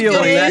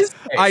 Ideally,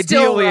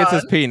 Still it's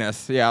his run.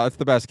 penis. Yeah, that's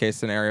the best case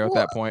scenario at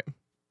Well, that point.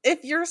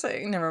 If you're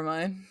saying, never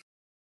mind.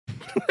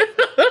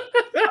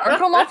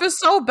 Archon loaf is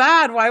so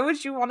bad. Why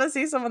would you want to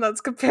see someone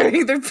that's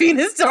comparing their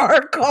penis to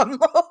Archon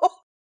loaf?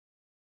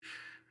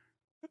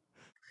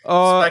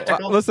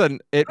 Spectacle? Listen,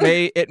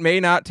 it may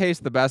not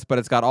taste the best, but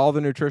it's got all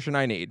the nutrition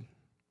I need.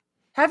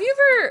 Have you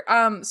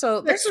ever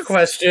so this Next is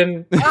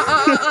question.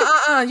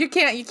 you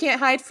can't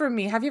hide from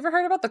me. Have you ever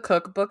heard about the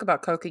cookbook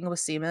about cooking with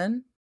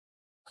semen?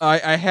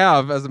 I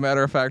have, as a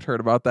matter of fact, heard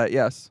about that.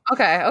 Yes.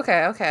 Okay. I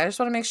just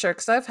want to make sure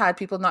because I've had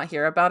people not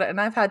hear about it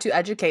and I've had to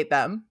educate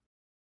them.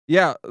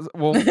 Yeah.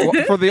 Well,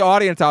 for the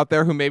audience out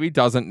there who maybe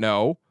doesn't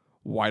know,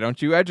 why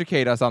don't you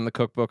educate us on the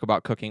cookbook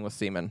about cooking with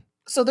semen?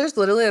 So there's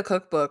literally a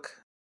cookbook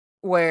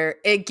where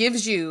it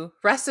gives you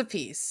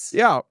recipes.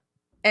 Yeah.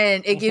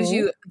 And it gives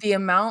you the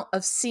amount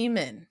of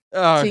semen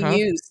to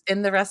use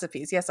in the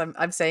recipes. Yes,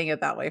 I'm saying it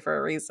that way for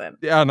a reason.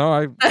 Yeah, no,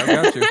 I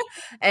got you.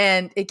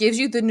 And it gives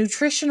you the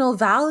nutritional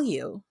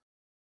value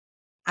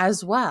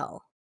as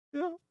well.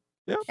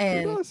 Yeah,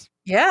 And it does.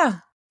 yeah,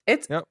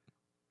 it's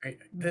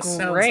This sounds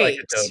like a great.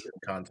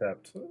 dope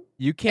concept.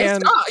 You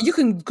can. You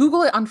can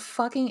Google it on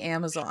fucking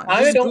Amazon.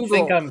 I Just don't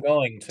think Google- I'm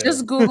going to.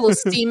 Just Google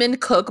semen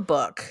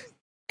cookbook,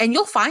 and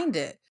you'll find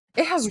it.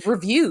 It has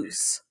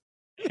reviews.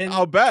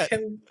 I'll bet.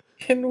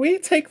 Can we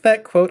take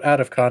that quote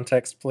out of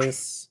context,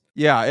 please?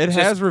 Yeah, it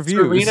has reviews.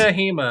 Serena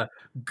Hema,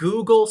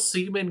 Google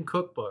semen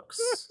cookbooks.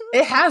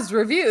 It has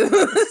reviews.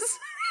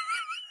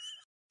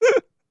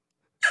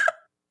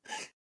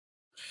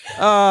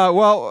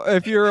 Well,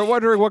 if you're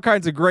wondering what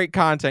kinds of great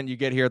content you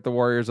get here at the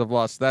Warriors of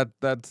Lust,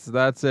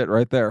 that's it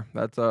right there.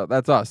 That's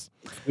us.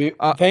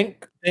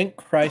 Thank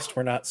Christ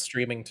we're not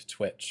streaming to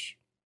Twitch.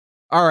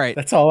 All right.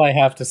 That's all I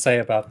have to say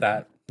about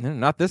that.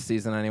 Not this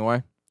season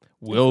anyway.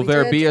 Will we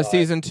there did- be a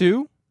season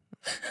 2?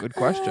 Good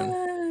question.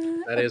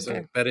 That is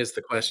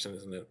the question,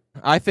 isn't it?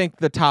 I think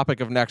the topic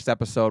of next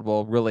episode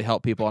will really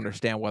help people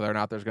understand whether or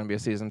not there's going to be a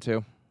season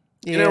 2.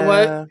 You know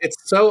what? It's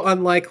so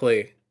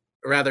unlikely.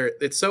 Rather,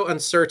 it's so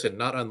uncertain,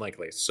 not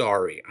unlikely.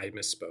 Sorry, I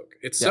misspoke.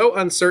 It's so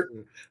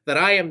uncertain that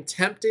I am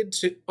tempted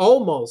to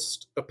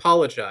almost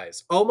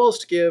apologize,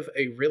 almost give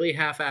a really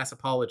half-ass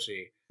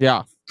apology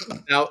Yeah.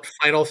 about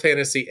Final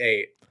Fantasy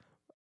VIII.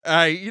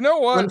 You know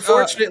what?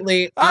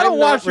 Unfortunately, I don't I'm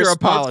want not your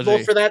responsible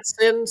apology. for that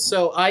sin,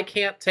 so I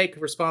can't take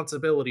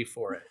responsibility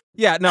for it.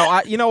 Yeah,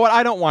 no, you know what?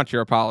 I don't want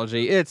your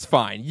apology. It's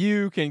fine.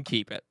 You can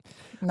keep it.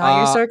 Not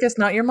your circus,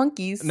 not your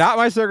monkeys. Not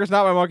my circus,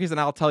 not my monkeys, and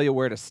I'll tell you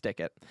where to stick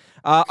it.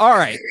 All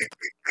right.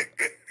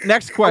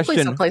 Next Hopefully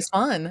question. someplace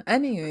fun.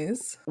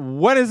 Anyways.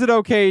 When is it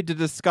okay to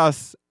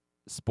discuss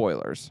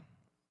spoilers?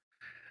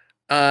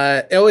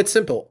 It's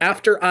simple.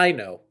 After I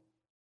know.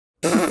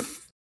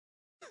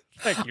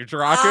 Thank you,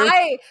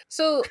 Jiraku.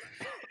 So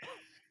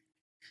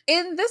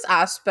in this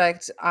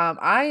aspect,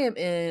 I am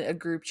in a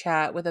group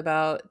chat with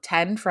about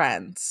 10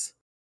 friends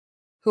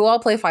who all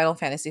play Final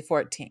Fantasy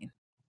 14.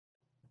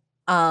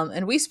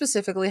 And we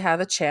specifically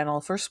have a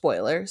channel for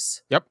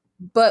spoilers. Yep.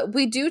 But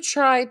we do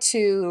try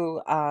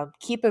to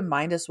keep in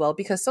mind as well,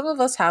 because some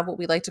of us have what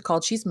we like to call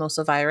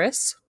chismosa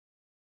virus.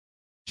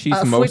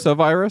 Chismosa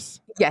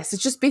virus? Yes, it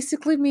just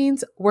basically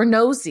means we're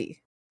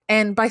nosy.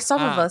 And by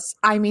some of us,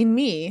 I mean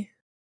me.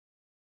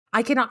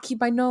 I cannot keep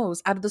my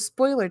nose out of the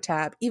spoiler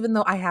tab, even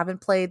though I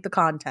haven't played the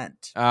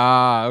content.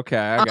 Okay,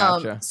 I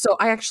gotcha. So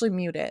I actually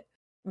mute it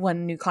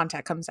when new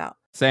content comes out.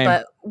 Same.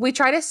 But we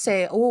try to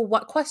say, oh,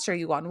 what quest are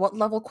you on? What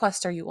level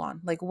quest are you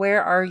on? Like,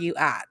 where are you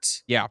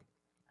at? Yeah.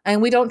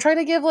 And we don't try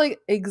to give like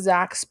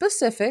exact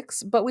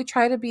specifics, but we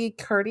try to be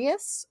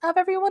courteous of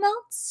everyone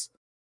else.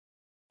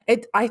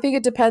 I think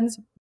it depends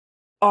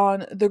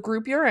on the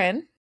group you're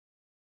in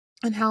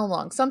and how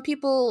long. Some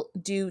people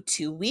do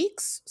 2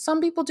 weeks.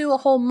 Some people do a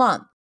whole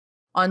month.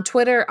 On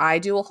Twitter, I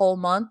do a whole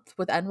month.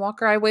 With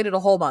Endwalker, I waited a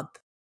whole month.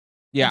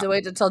 Yeah. I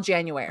waited until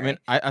January. I mean,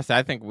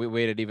 I think we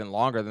waited even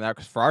longer than that,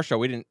 because for our show,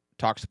 we didn't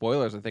talk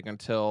spoilers, I think,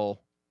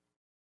 until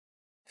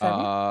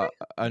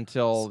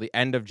the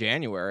end of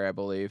January, I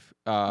believe.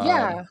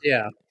 Yeah.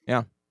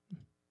 Yeah.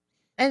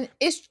 And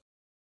it's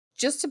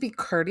just to be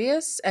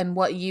courteous and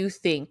what you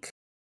think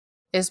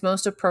is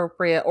most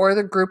appropriate, or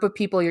the group of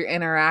people you're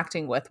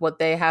interacting with, what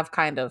they have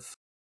kind of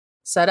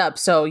set up.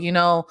 So you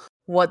know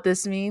what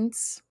this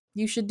means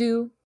you should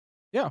do.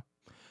 Yeah.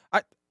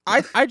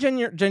 I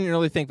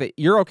genuinely think that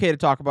you're okay to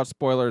talk about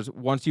spoilers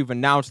once you've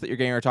announced that you're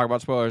getting ready to talk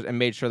about spoilers and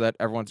made sure that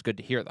everyone's good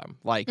to hear them.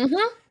 Like,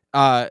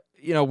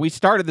 we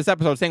started this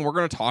episode saying we're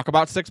going to talk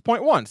about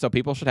 6.1, so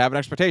people should have an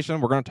expectation.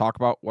 We're going to talk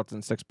about what's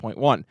in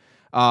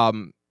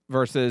 6.1.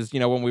 Versus,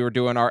 when we were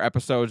doing our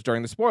episodes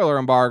during the spoiler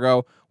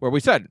embargo, where we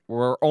said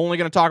we're only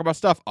going to talk about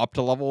stuff up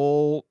to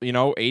level,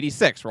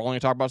 86. We're only going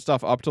to talk about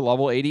stuff up to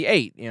level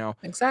 88.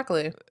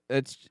 Exactly.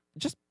 It's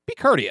just be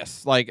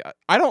courteous. Like,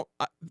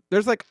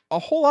 there's like a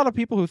whole lot of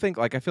people who think,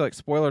 like, I feel like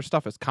spoiler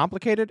stuff is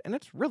complicated, and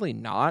it's really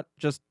not.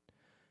 Just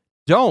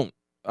don't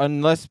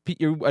unless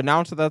you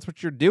announce that that's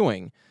what you're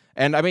doing.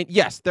 And I mean,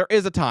 yes, there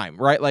is a time,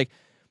 right? Like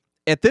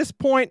at this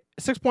point,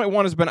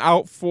 6.1 has been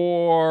out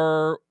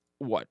for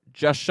what,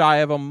 just shy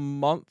of a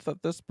month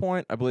at this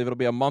point. I believe it'll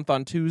be a month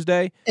on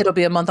Tuesday. It'll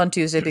be a month on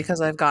Tuesday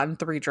because I've gotten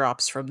 3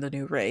 drops from the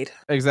new raid.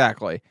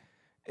 Exactly.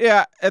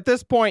 Yeah, at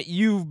this point,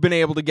 you've been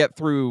able to get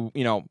through,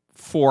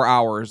 4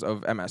 hours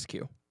of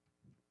MSQ.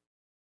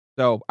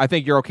 So I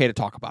think you're okay to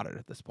talk about it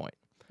at this point.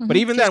 But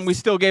even then, we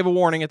still gave a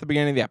warning at the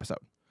beginning of the episode.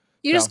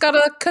 You just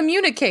gotta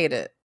communicate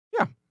it.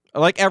 Yeah,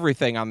 like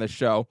everything on this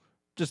show,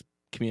 just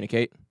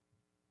communicate.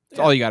 That's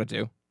all you got to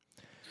do.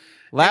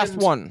 Last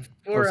one.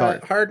 For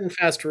a hard and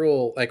fast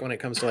rule, like when it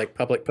comes to like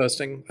public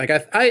posting, like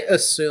I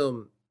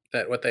assume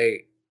that what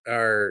they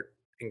are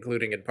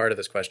including in part of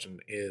this question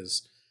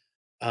is,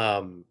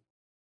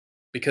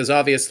 because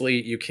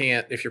obviously you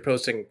can't, if you're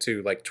posting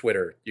to like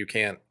Twitter, you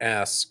can't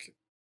ask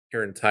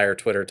your entire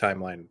Twitter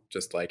timeline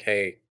just like,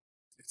 hey,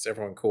 is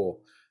everyone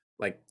cool?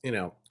 Like,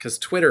 because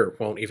Twitter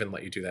won't even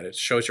let you do that. It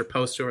shows your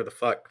post to her. The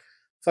fuck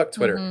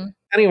Twitter. Mm-hmm.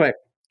 Anyway,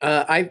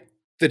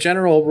 the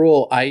general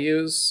rule I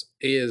use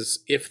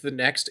is if the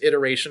next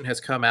iteration has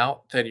come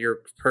out, then you're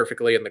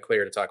perfectly in the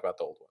clear to talk about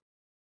the old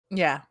one.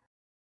 Yeah.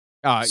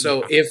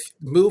 So if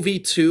movie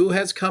 2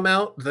 has come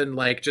out, then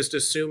like just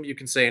assume you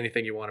can say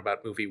anything you want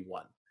about movie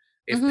 1.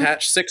 If when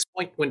patch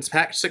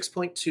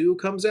 6.2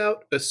 comes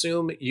out,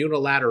 assume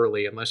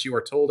unilaterally, unless you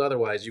are told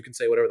otherwise, you can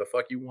say whatever the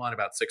fuck you want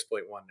about 6.1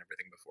 and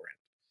everything beforehand.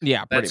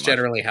 Yeah, that's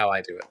generally how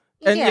I do it.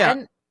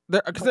 And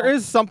because there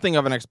is something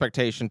of an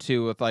expectation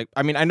too with like,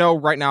 I mean, I know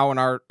right now in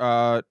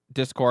our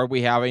Discord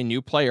we have a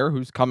new player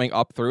who's coming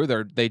up through.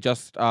 They're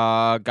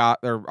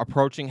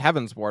approaching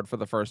Heavensward for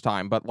the first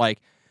time, but like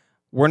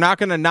we're not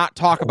going to not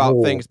talk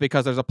about things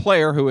because there's a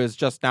player who is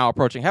just now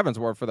approaching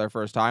Heavensward for their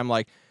first time.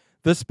 Like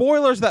the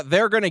spoilers that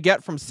they're going to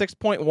get from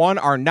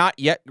 6.1 are not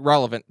yet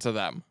relevant to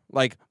them.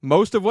 Like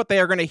most of what they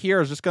are going to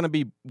hear is just going to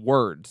be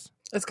words.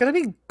 It's going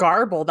to be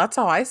garbled. That's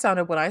how I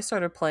sounded when I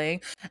started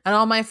playing, and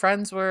all my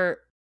friends were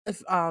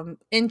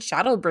in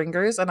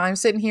Shadowbringers, and I'm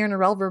sitting here in a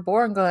Realm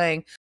Reborn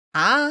going,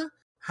 huh?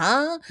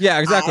 Yeah,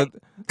 exactly.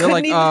 They're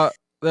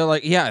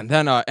like, yeah, and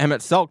then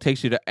Emmett Selk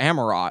takes you to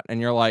Amarot, and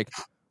you're like,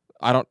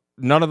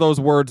 none of those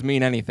words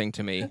mean anything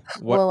to me.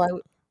 What?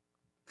 Well,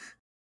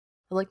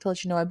 I'd like to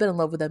let you know I've been in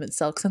love with Emmett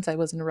Selk since I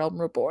was in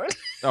Realm Reborn.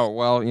 Oh,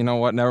 well, you know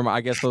what? Never mind.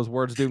 I guess those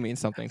words do mean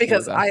something.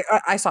 Because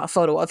I saw a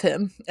photo of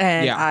him,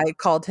 and Yeah. I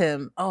called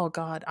him,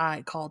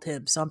 I called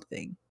him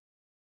something.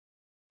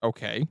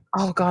 Okay.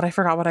 Oh God, I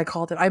forgot what I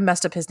called him. I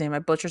messed up his name. I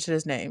butchered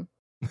his name.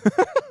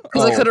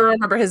 Because I couldn't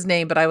remember his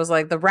name, but I was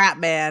like the Rat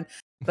Man.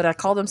 But I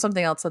called him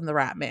something else than the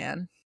Rat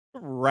Man.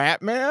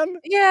 Rat Man?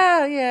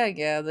 Yeah.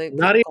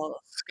 Not even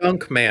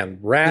Skunk Man,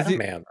 Rat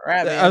Man.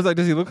 Rat Man. I was like,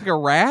 does he look like a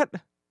rat?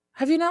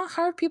 Have you not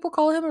heard people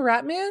call him a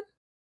Rat Man?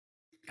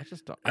 I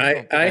just don't.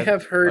 I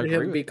have heard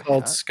him be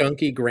called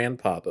Skunky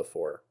Grandpa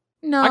before.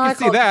 No, I can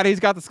see that.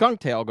 He's got the skunk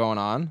tail going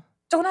on.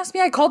 Don't ask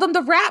me. I called him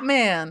the Rat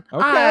Man.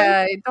 Okay.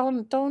 I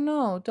don't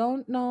know.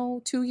 Don't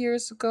know. 2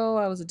 years ago,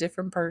 I was a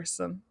different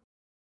person.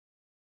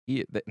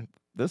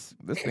 This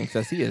thing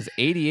says he is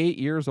 88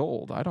 years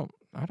old. I don't.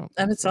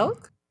 Emmett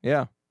Selk?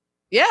 Yeah.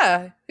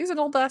 Yeah, he's an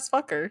old ass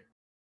fucker.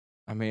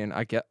 I mean,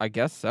 I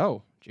guess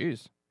so.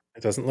 Jeez.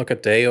 It doesn't look a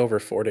day over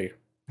 40.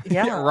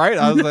 Yeah. Right.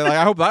 I was like,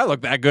 I hope I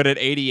look that good at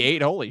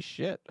 88. Holy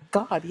shit.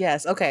 God,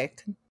 yes. Okay.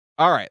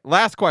 All right,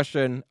 last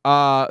question.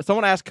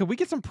 Someone asked, could we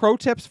get some pro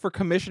tips for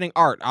commissioning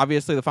art?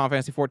 Obviously, the Final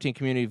Fantasy XIV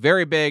community,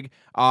 very big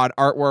on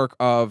artwork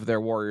of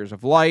their Warriors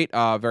of Light,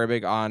 very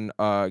big on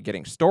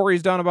getting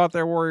stories done about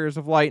their Warriors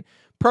of Light.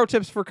 Pro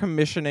tips for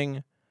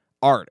commissioning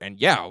art. And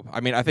yeah,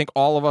 I mean, I think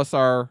all of us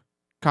are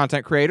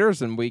content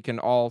creators, and we can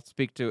all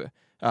speak to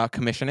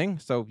commissioning.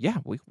 So yeah,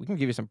 we can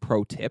give you some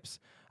pro tips.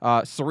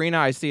 Serena,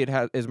 I see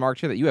is marked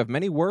here that you have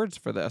many words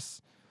for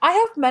this. I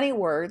have many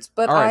words,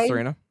 but all right,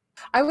 Serena.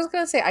 I was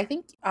going to say, I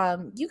think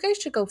you guys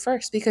should go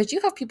first because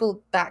you have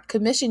people that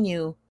commission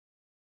you.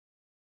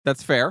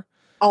 That's fair.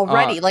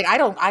 Already.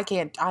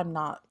 I'm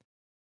not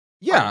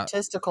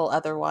artistical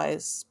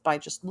otherwise by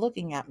just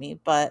looking at me,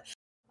 but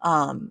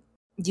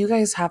you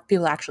guys have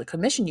people actually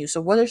commission you.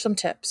 So what are some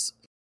tips?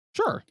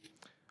 Sure.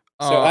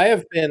 So I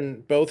have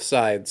been both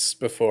sides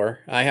before.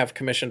 I have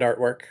commissioned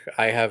artwork.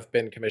 I have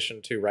been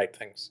commissioned to write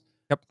things.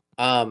 Yep.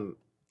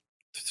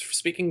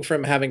 Speaking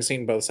from having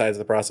seen both sides of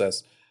the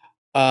process,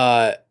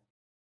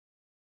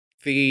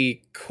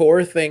 the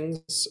core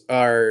things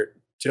are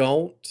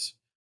don't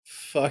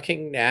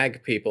fucking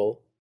nag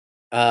people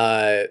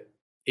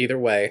either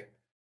way,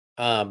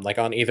 like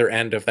on either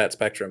end of that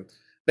spectrum.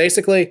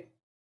 Basically,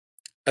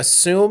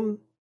 assume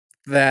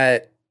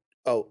that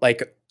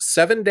like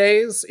 7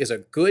 days is a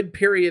good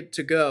period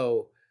to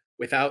go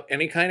without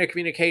any kind of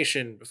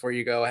communication before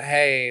you go,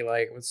 hey,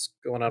 like what's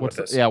going on with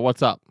this? Yeah,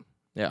 what's up?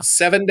 Yeah.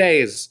 7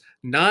 days,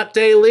 not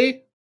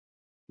daily,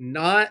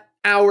 not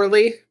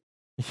hourly.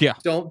 Yeah.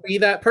 Don't be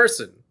that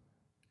person.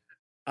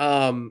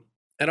 And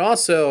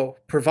also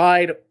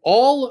provide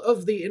all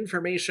of the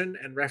information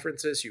and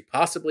references you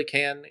possibly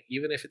can,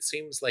 even if it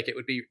seems like it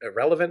would be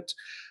irrelevant.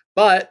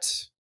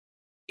 But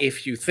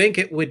If you think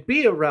it would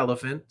be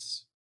irrelevant,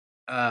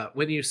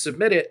 when you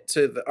submit it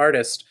to the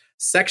artist,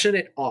 section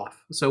it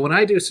off. So when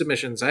I do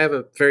submissions, I have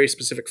a very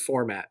specific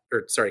format,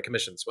 or sorry,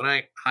 commissions. When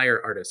I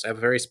hire artists, I have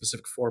a very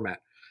specific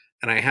format.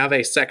 And I have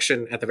a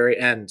section at the very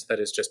end that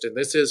is just, and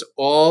this is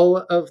all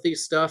of the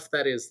stuff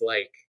that is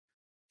like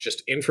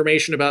just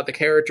information about the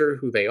character,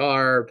 who they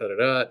are,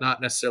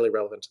 not necessarily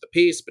relevant to the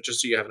piece, but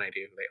just so you have an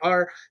idea who they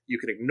are. You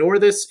can ignore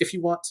this if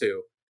you want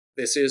to.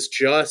 This is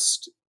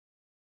just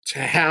to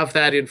have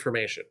that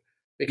information.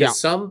 Because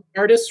some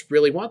artists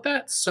really want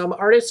that. Some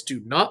artists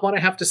do not want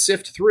to have to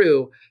sift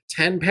through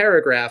 10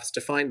 paragraphs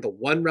to find the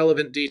one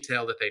relevant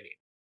detail that they need.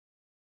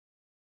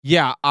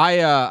 Yeah,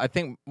 I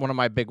think one of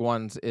my big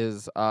ones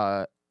is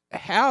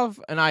have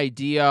an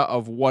idea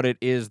of what it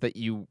is that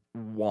you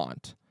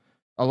want.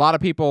 A lot of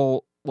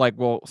people like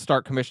will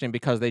start commissioning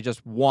because they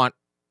just want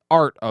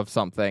art of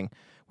something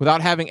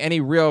without having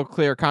any real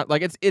clear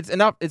like it's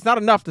enough. It's not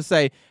enough to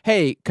say,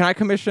 "Hey, can I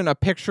commission a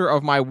picture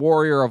of my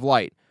warrior of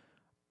light?"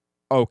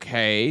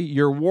 Okay,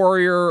 your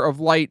warrior of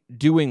light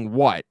doing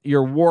what?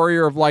 Your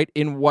warrior of light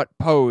in what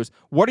pose?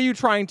 What are you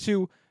trying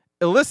to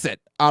elicit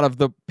out of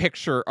the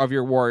picture of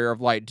your warrior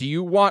of light? Do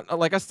you want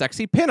like a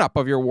sexy pinup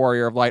of your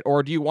warrior of light,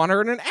 or do you want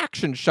her in an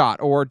action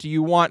shot, or do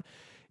you want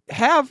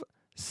have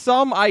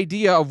some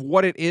idea of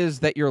what it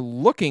is that you're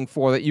looking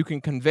for that you can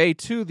convey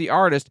to the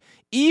artist,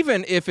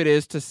 even if it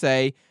is to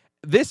say,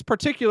 this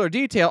particular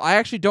detail, I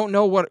actually don't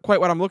know quite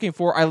what I'm looking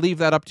for. I leave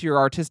that up to your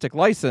artistic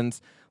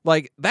license.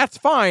 Like, that's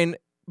fine,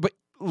 but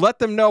let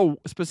them know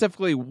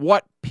specifically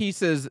what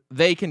pieces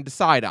they can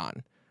decide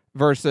on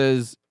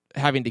versus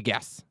having to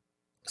guess.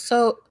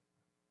 So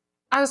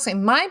I was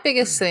saying my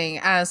biggest thing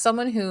as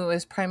someone who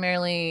is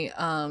primarily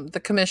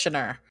the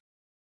commissioner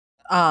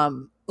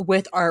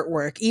with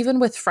artwork, even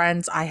with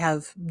friends I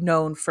have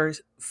known for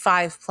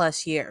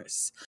 5+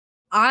 years,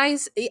 I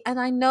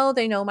know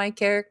they know my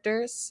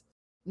characters.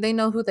 They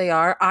know who they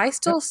are. I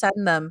still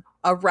send them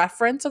a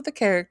reference of the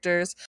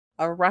characters,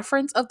 a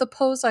reference of the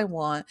pose I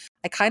want.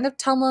 I kind of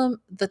tell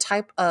them the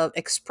type of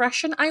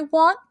expression I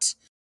want.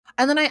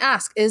 And then I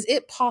ask, is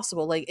it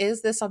possible? Like,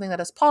 is this something that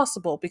is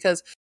possible?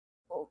 Because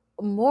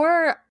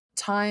more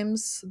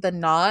times than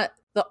not,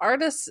 the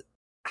artist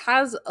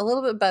has a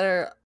little bit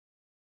better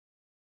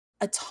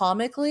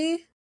atomically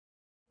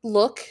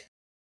look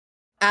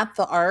at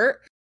the art.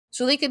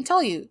 So they can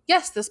tell you,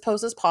 yes, this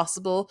pose is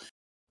possible.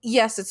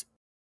 Yes, it's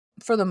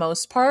for the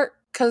most part,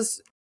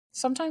 because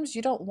sometimes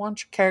you don't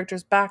want your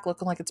character's back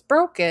looking like it's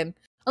broken,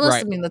 unless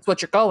Right. I mean that's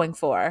what you're going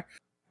for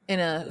in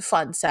a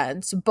fun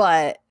sense.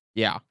 But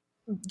yeah,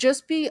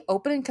 just be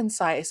open and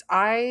concise.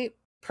 I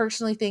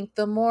personally think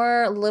the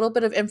more little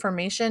bit of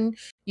information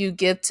you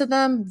give to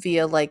them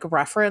via like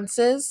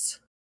references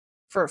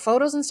for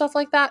photos and stuff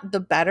like that, the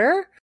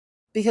better.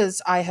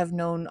 Because I have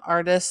known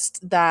artists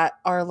that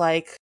are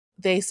like,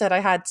 they said I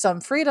had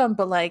some freedom,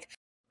 but like,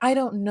 I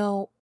don't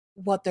know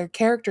what their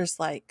character's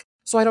like.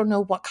 So I don't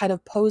know what kind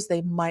of pose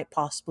they might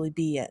possibly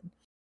be in.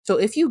 So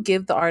if you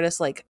give the artist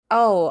like,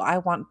 oh, I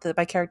want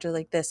my character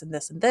like this and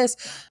this and this,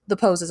 the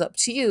pose is up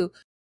to you.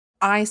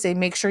 I say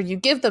make sure you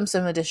give them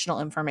some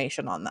additional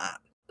information on that.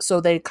 So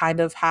they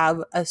kind of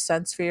have a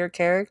sense for your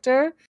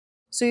character.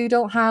 So you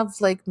don't have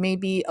like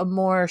maybe a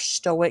more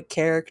stoic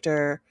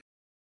character,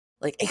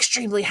 like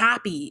extremely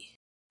happy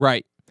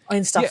right.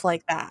 and stuff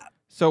like that.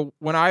 So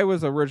when I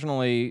was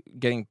originally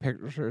getting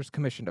pictures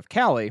commissioned of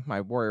Callie,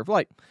 my warrior of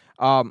light,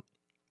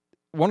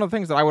 one of the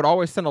things that I would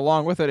always send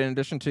along with it, in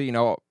addition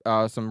to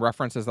some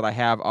references that I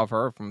have of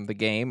her from the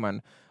game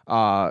and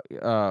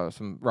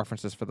some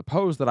references for the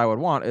pose that I would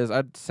want, is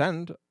I'd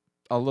send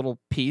a little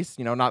piece,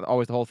 not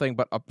always the whole thing,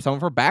 but some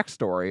of her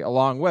backstory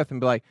along with,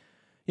 and be like,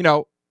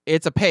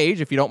 it's a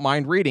page. If you don't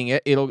mind reading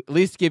it, it'll at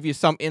least give you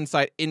some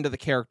insight into the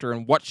character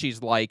and what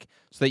she's like,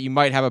 so that you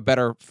might have a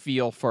better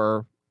feel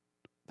for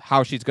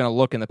how she's going to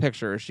look in the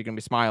picture. Is she going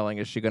to be smiling?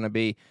 Is she going to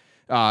be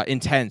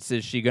intense?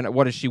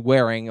 What is she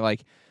wearing?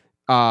 Like,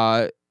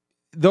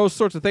 those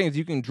sorts of things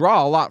you can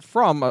draw a lot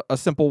from a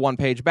simple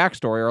one-page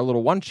backstory or a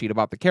little one sheet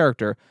about the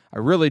character. I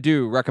really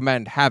do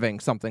recommend having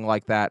something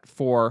like that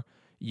for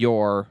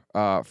your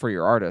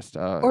artist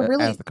or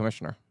really as the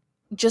commissioner.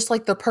 Just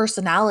like the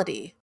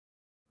personality,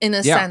 in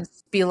a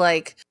sense, be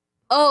like,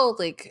 oh,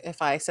 like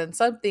if I send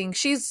something,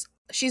 she's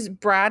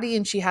bratty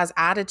and she has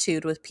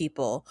attitude with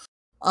people.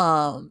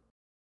 Are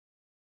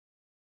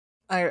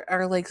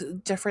like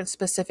different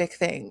specific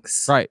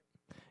things. Right.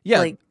 Yeah.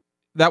 Like,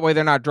 that way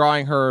they're not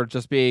drawing her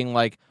just being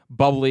like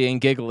bubbly and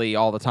giggly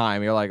all the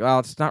time. You're like, well,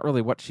 it's not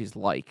really what she's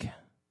like.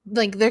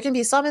 Like there can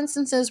be some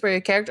instances where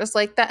your character's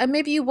like that, and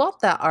maybe you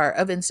want that art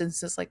of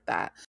instances like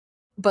that.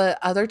 But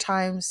other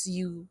times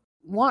you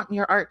want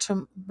your art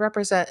to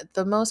represent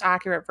the most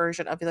accurate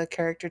version of the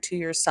character to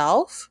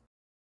yourself.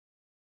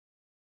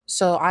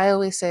 So I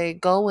always say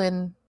go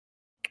in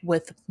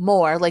with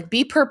more, like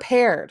be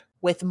prepared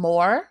with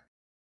more.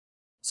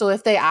 So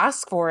if they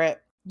ask for it,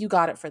 you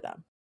got it for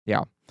them.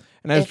 Yeah.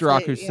 And as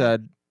Jiraku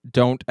said,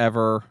 don't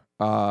ever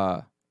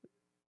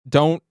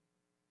don't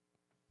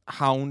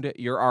hound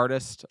your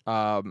artist.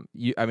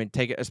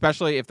 Take it,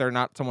 especially if they're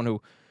not someone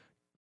who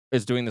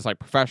is doing this like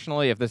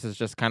professionally, if this is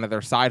just kind of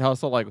their side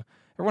hustle. Like,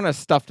 everyone has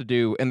stuff to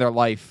do in their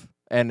life,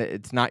 and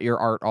it's not your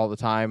art all the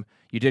time.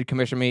 You did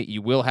commission me.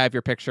 You will have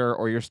your picture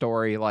or your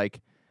story, like,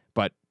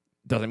 but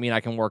doesn't mean I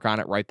can work on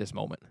it right this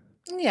moment.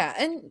 Yeah,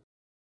 and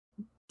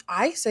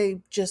I say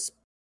just,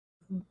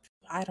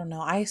 I don't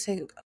know, I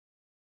say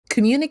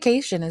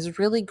communication is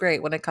really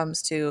great when it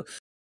comes to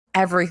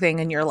everything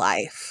in your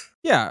life.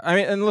 Yeah, I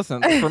mean, and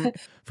listen,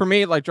 for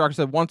me, like Draco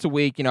said, once a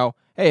week, you know,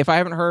 hey, if I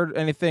haven't heard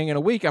anything in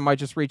a week, I might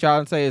just reach out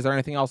and say, is there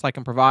anything else I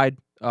can provide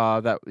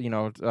that, you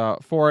know,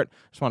 for it?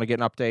 Just want to get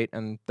an update,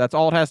 and that's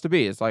all it has to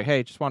be. It's like,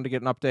 hey, just wanted to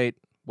get an update.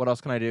 What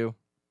else can I do?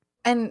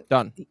 And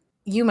Done.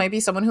 you might be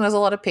someone who has a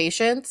lot of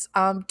patience.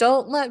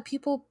 Don't let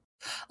people,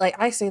 like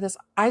I say this,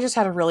 I just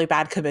had a really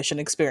bad commission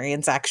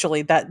experience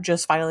actually that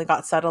just finally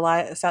got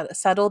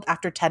settled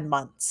after 10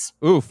 months.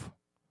 Oof.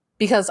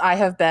 Because I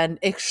have been,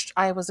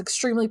 I was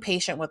extremely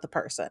patient with the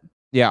person.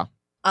 Yeah.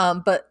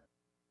 But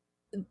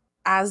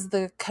as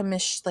the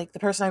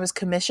person I was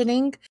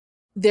commissioning,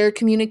 their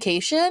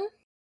communication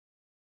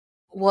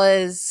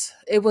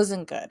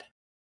wasn't good.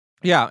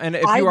 Yeah, and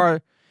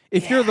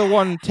if you're the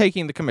one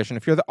taking the commission,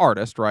 if you're the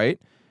artist,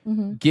 right?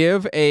 Mm-hmm.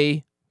 Give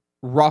a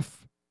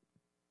rough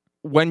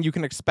when you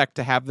can expect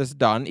to have this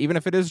done, even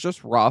if it is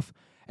just rough.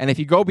 And if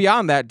you go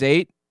beyond that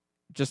date,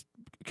 just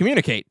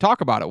communicate,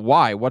 talk about it.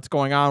 Why? What's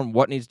going on?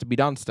 What needs to be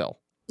done still?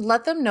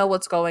 Let them know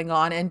what's going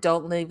on and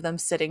don't leave them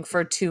sitting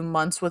for 2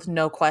 months with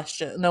no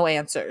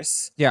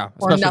answers. Yeah,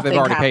 especially if they've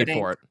already paid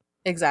for it.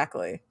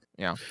 Exactly.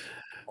 Yeah.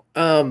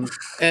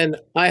 And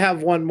I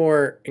have one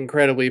more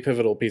incredibly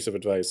pivotal piece of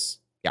advice.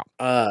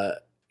 Yeah.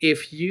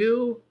 If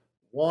you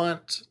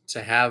want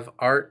to have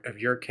art of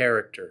your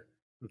character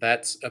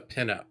that's a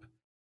pinup,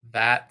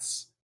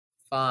 that's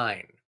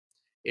fine.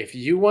 If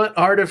you want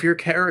art of your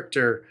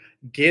character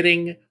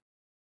getting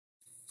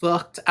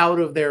fucked out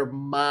of their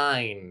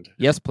mind,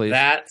 yes, please,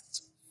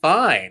 that's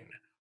fine.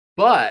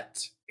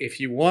 But if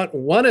you want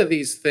one of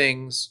these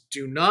things,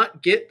 do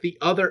not get the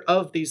other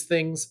of these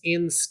things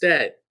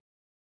instead.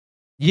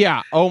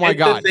 Yeah. Oh my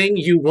God. The thing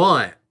you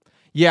want.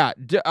 Yeah.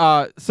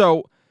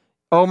 So,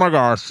 oh my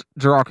gosh,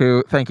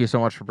 Draco, thank you so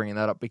much for bringing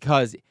that up,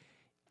 because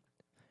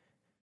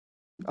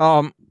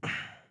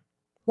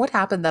what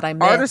happened that I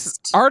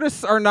missed?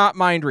 Artists are not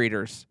mind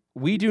readers.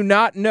 We do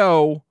not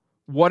know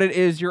what it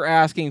is you're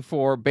asking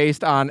for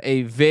based on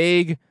a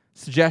vague,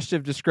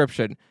 suggestive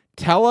description.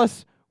 Tell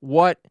us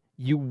what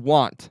you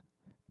want.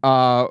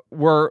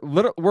 We're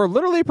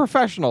literally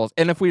professionals,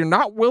 and if we're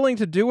not willing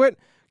to do it,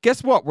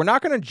 guess what? We're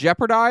not going to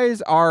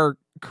jeopardize our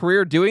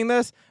career doing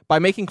this by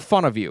making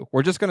fun of you.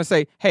 We're just going to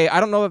say, hey, I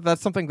don't know if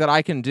that's something that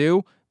I can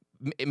do.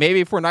 Maybe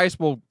if we're nice,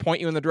 we'll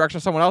point you in the direction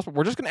of someone else, but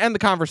we're just going to end the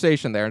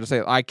conversation there and just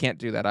say, I can't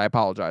do that. I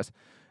apologize.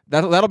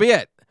 That'll be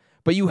it.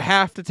 But you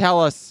have to tell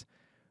us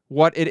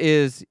what it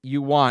is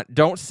you want.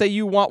 Don't say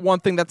you want one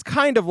thing that's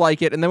kind of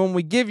like it, and then when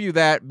we give you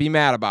that, be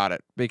mad about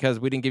it because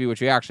we didn't give you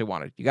what you actually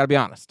wanted. You got to be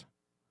honest.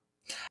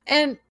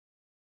 And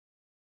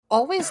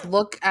always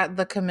look at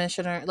the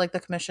commissioner, like the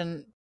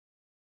commission,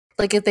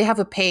 like if they have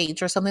a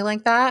page or something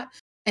like that,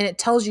 and it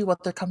tells you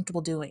what they're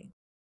comfortable doing.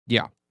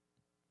 Yeah.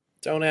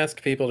 Don't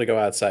ask people to go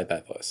outside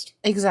that list.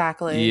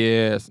 Exactly.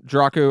 Yes.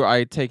 Draco,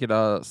 I take it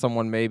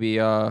someone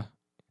maybe I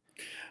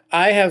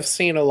have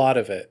seen a lot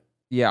of it.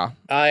 Yeah.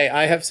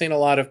 I have seen a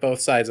lot of both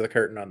sides of the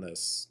curtain on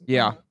this.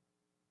 Yeah.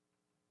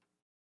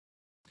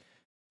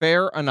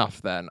 Fair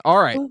enough then.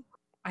 All right. Ooh,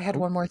 I had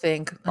one more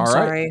thing. I'm All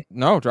sorry. Right.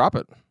 No, drop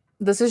it.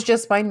 This is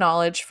just my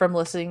knowledge from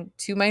listening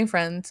to my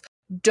friends.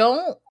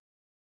 Don't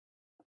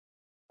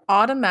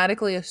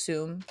automatically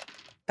assume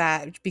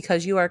that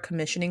because you are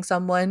commissioning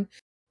someone,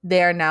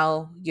 they are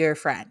now your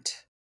friend.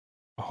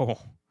 Oh.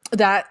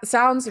 That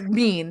sounds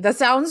mean.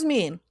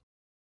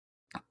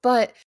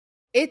 But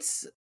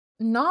it's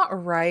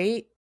not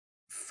right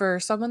for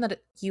someone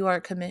that you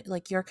are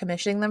you're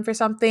commissioning them for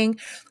something.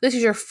 This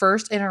is your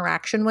first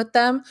interaction with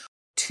them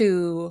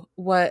to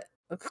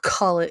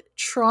call it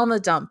trauma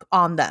dump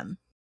on them.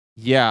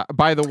 Yeah.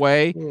 By the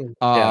way,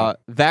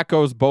 that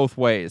goes both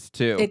ways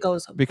too. It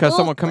goes because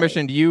someone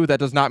commissioned you. That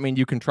does not mean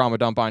you can trauma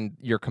dump on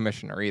your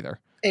commissioner either.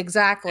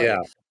 Exactly. Yeah.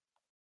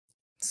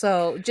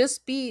 So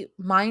just be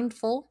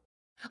mindful.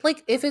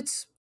 Like if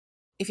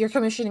you're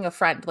commissioning a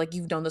friend, like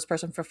you've known this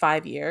person for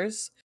 5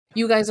 years,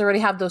 you guys already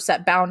have those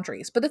set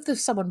boundaries. But if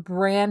there's someone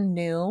brand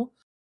new,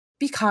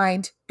 be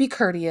kind, be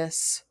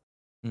courteous.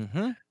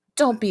 Mm-hmm.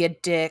 Don't be a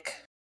dick.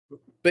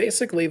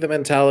 Basically, the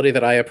mentality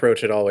that I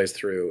approach it always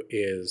through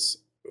is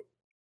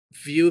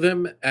view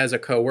them as a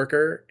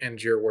coworker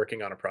and you're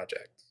working on a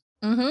project.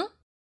 Mm-hmm.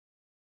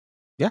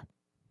 Yeah.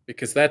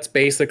 Because that's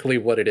basically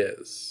what it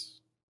is.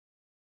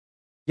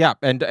 Yeah,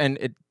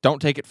 and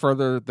don't take it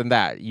further than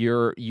that.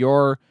 Your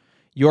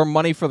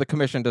money for the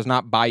commission does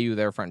not buy you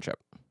their friendship.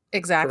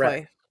 Exactly.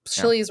 Correct.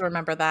 Please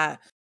remember that.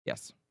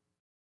 Yes.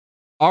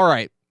 All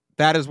right.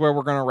 that is where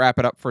we're going to wrap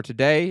it up for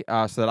today,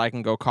 so that I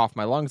can go cough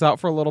my lungs out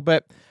for a little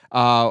bit.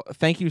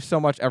 Thank you so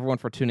much, everyone,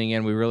 for tuning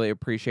in. We really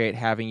appreciate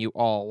having you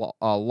all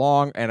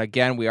along. And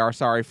again, we are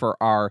sorry for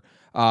our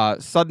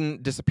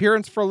sudden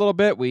disappearance for a little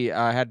bit. We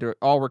had to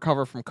all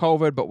recover from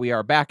COVID, but we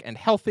are back and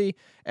healthy,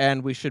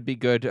 and we should be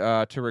good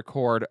to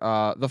record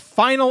the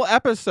final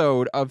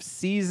episode of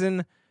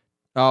season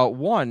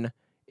 1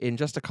 in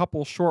just a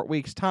couple short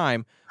weeks'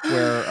 time,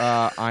 where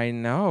I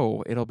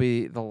know it'll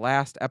be the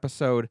last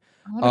episode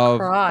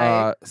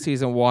of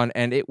season 1,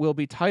 and it will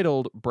be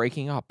titled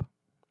Breaking Up.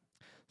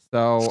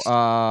 So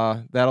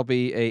that'll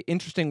be an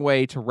interesting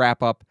way to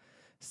wrap up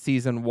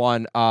season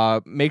 1.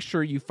 Make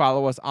sure you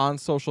follow us on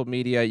social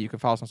media. You can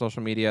follow us on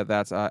social media.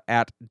 That's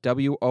at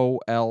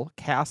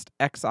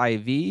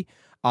WOLCastXIV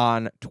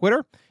on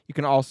Twitter. You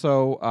can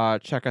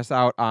check us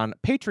out on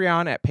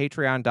Patreon at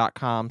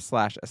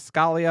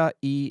patreon.com/Escalia,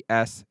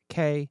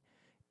 ESKALIA.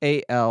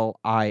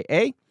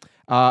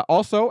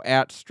 Also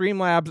at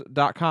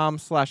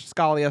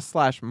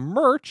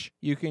streamlabs.com/Escalia/merch,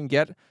 you can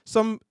get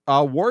some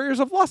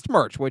Warriors of Lust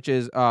merch, which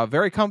is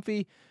very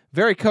comfy,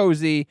 very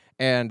cozy,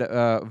 and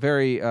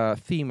very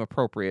theme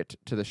appropriate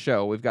to the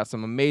show. We've got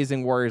some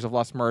amazing Warriors of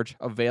Lust merch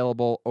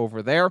available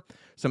over there,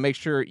 so make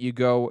sure you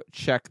go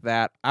check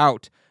that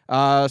out.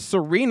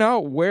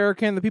 Serena, where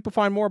can the people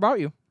find more about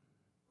you?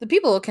 The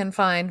people can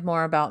find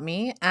more about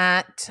me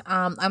at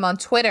I'm on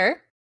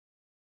Twitter.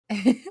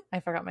 I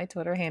forgot my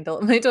Twitter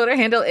handle. My Twitter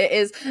handle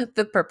is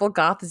the Purple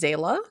Goth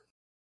Zayla.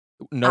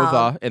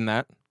 No in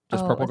that.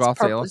 Just Purple Goth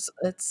Zayla.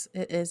 It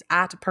is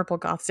at Purple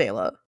Goth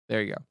Zayla.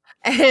 There you go.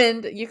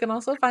 And you can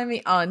also find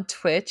me on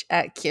Twitch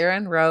at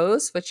Kieran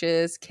Rose, which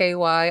is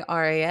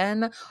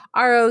KYRANROZE.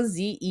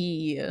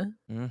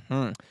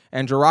 Mm-hmm.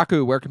 And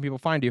Jiraku, where can people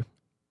find you?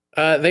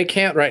 They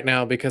can't right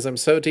now because I'm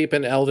so deep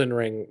in Elden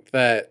Ring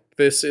that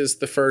this is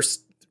the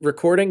first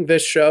recording.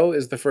 This show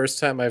is the first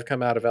time I've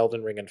come out of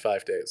Elden Ring in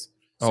 5 days.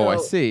 Oh, I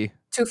see.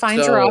 To find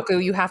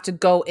Jiraku, you have to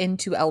go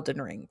into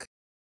Elden Ring.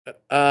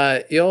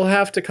 You'll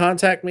have to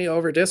contact me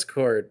over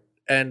Discord.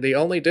 And the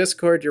only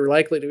Discord you're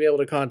likely to be able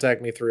to contact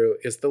me through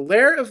is the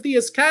Lair of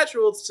the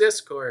Casuals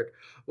Discord,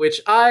 which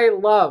I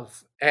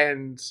love.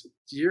 And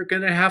you're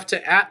going to have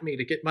to @ me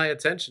to get my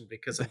attention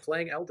because I'm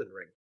playing Elden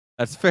Ring.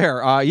 That's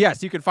fair.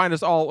 Yes, you can find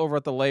us all over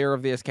at the Lair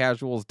of the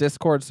Casuals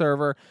Discord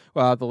server,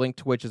 the link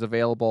to which is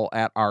available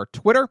at our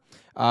Twitter.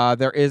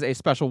 There is a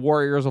special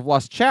Warriors of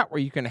Lust chat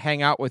where you can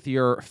hang out with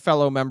your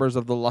fellow members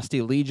of the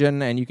Lusty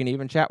Legion, and you can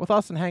even chat with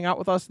us and hang out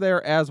with us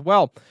there as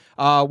well.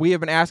 We have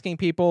been asking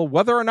people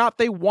whether or not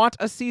they want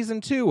a season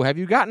 2. Have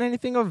you gotten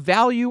anything of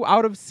value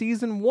out of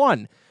season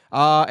 1?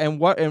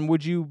 And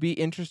would you be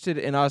interested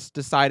in us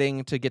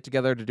deciding to get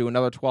together to do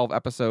another 12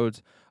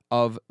 episodes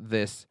of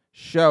this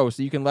show?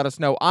 So you can let us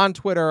know on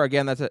Twitter.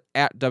 Again, that's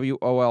at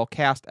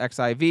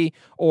WOLCastXIV,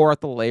 or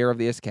at the Lair of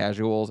the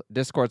Casuals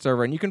Discord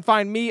server. And you can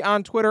find me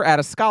on Twitter at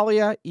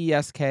Escalia,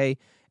 ESKALIA.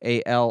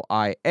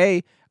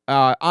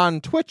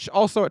 On Twitch,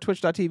 also at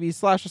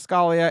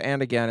twitch.tv/Escalia,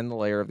 and again in the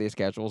Lair of the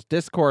Casuals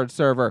Discord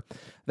server.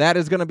 That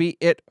is going to be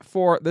it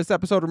for this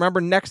episode. Remember,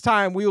 next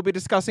time we will be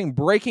discussing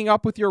breaking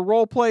up with your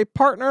roleplay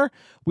partner.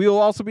 We will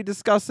also be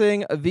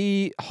discussing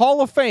the Hall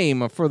of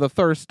Fame for the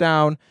Thirst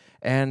Down.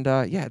 And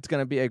it's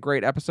going to be a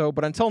great episode.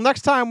 But until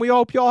next time, we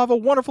hope you all have a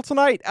wonderful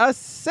tonight, a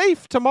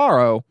safe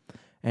tomorrow,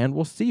 and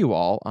we'll see you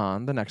all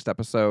on the next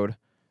episode.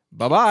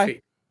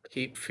 Bye-bye.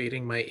 Keep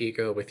feeding my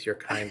ego with your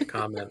kind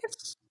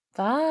comments.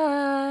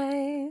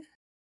 Bye.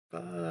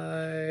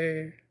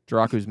 Bye.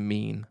 Jiraku's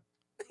mean.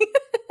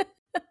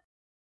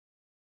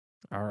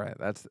 All right,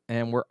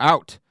 and we're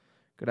out.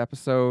 Good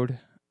episode,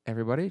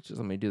 everybody. Just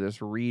let me do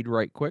this read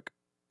right quick.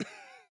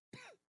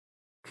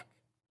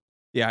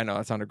 Yeah, I know.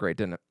 That sounded great,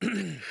 didn't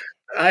it?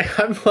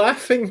 I'm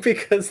laughing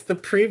because the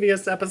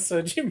previous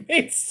episode you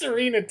made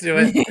Serena do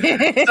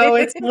it. So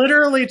it's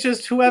literally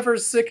just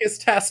whoever's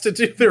sickest has to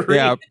do the read.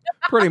 Yeah,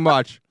 pretty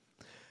much.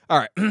 All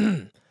right.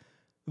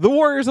 The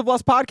Warriors of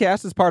Lust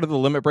podcast is part of the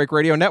Limit Break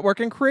Radio Network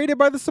and created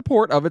by the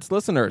support of its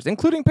listeners,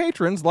 including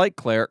patrons like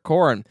Claire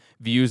Corin.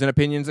 Views and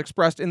opinions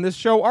expressed in this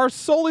show are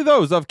solely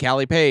those of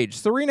Callie Page,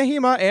 Serena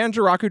Hema, and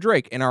Jiraku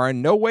Drake, and are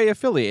in no way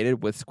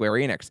affiliated with Square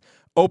Enix.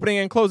 Opening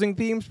and closing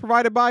themes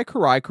provided by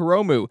Kurai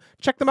Kuromu.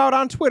 Check them out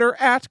on Twitter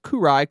at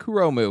Kurai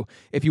Kuromu.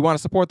 If you want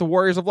to support the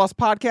Warriors of Lust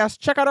podcast,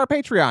 check out our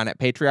Patreon at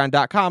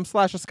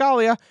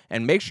patreon.com/Escalia,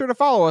 and make sure to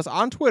follow us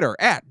on Twitter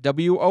at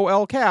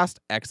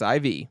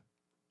WOLCastXIV.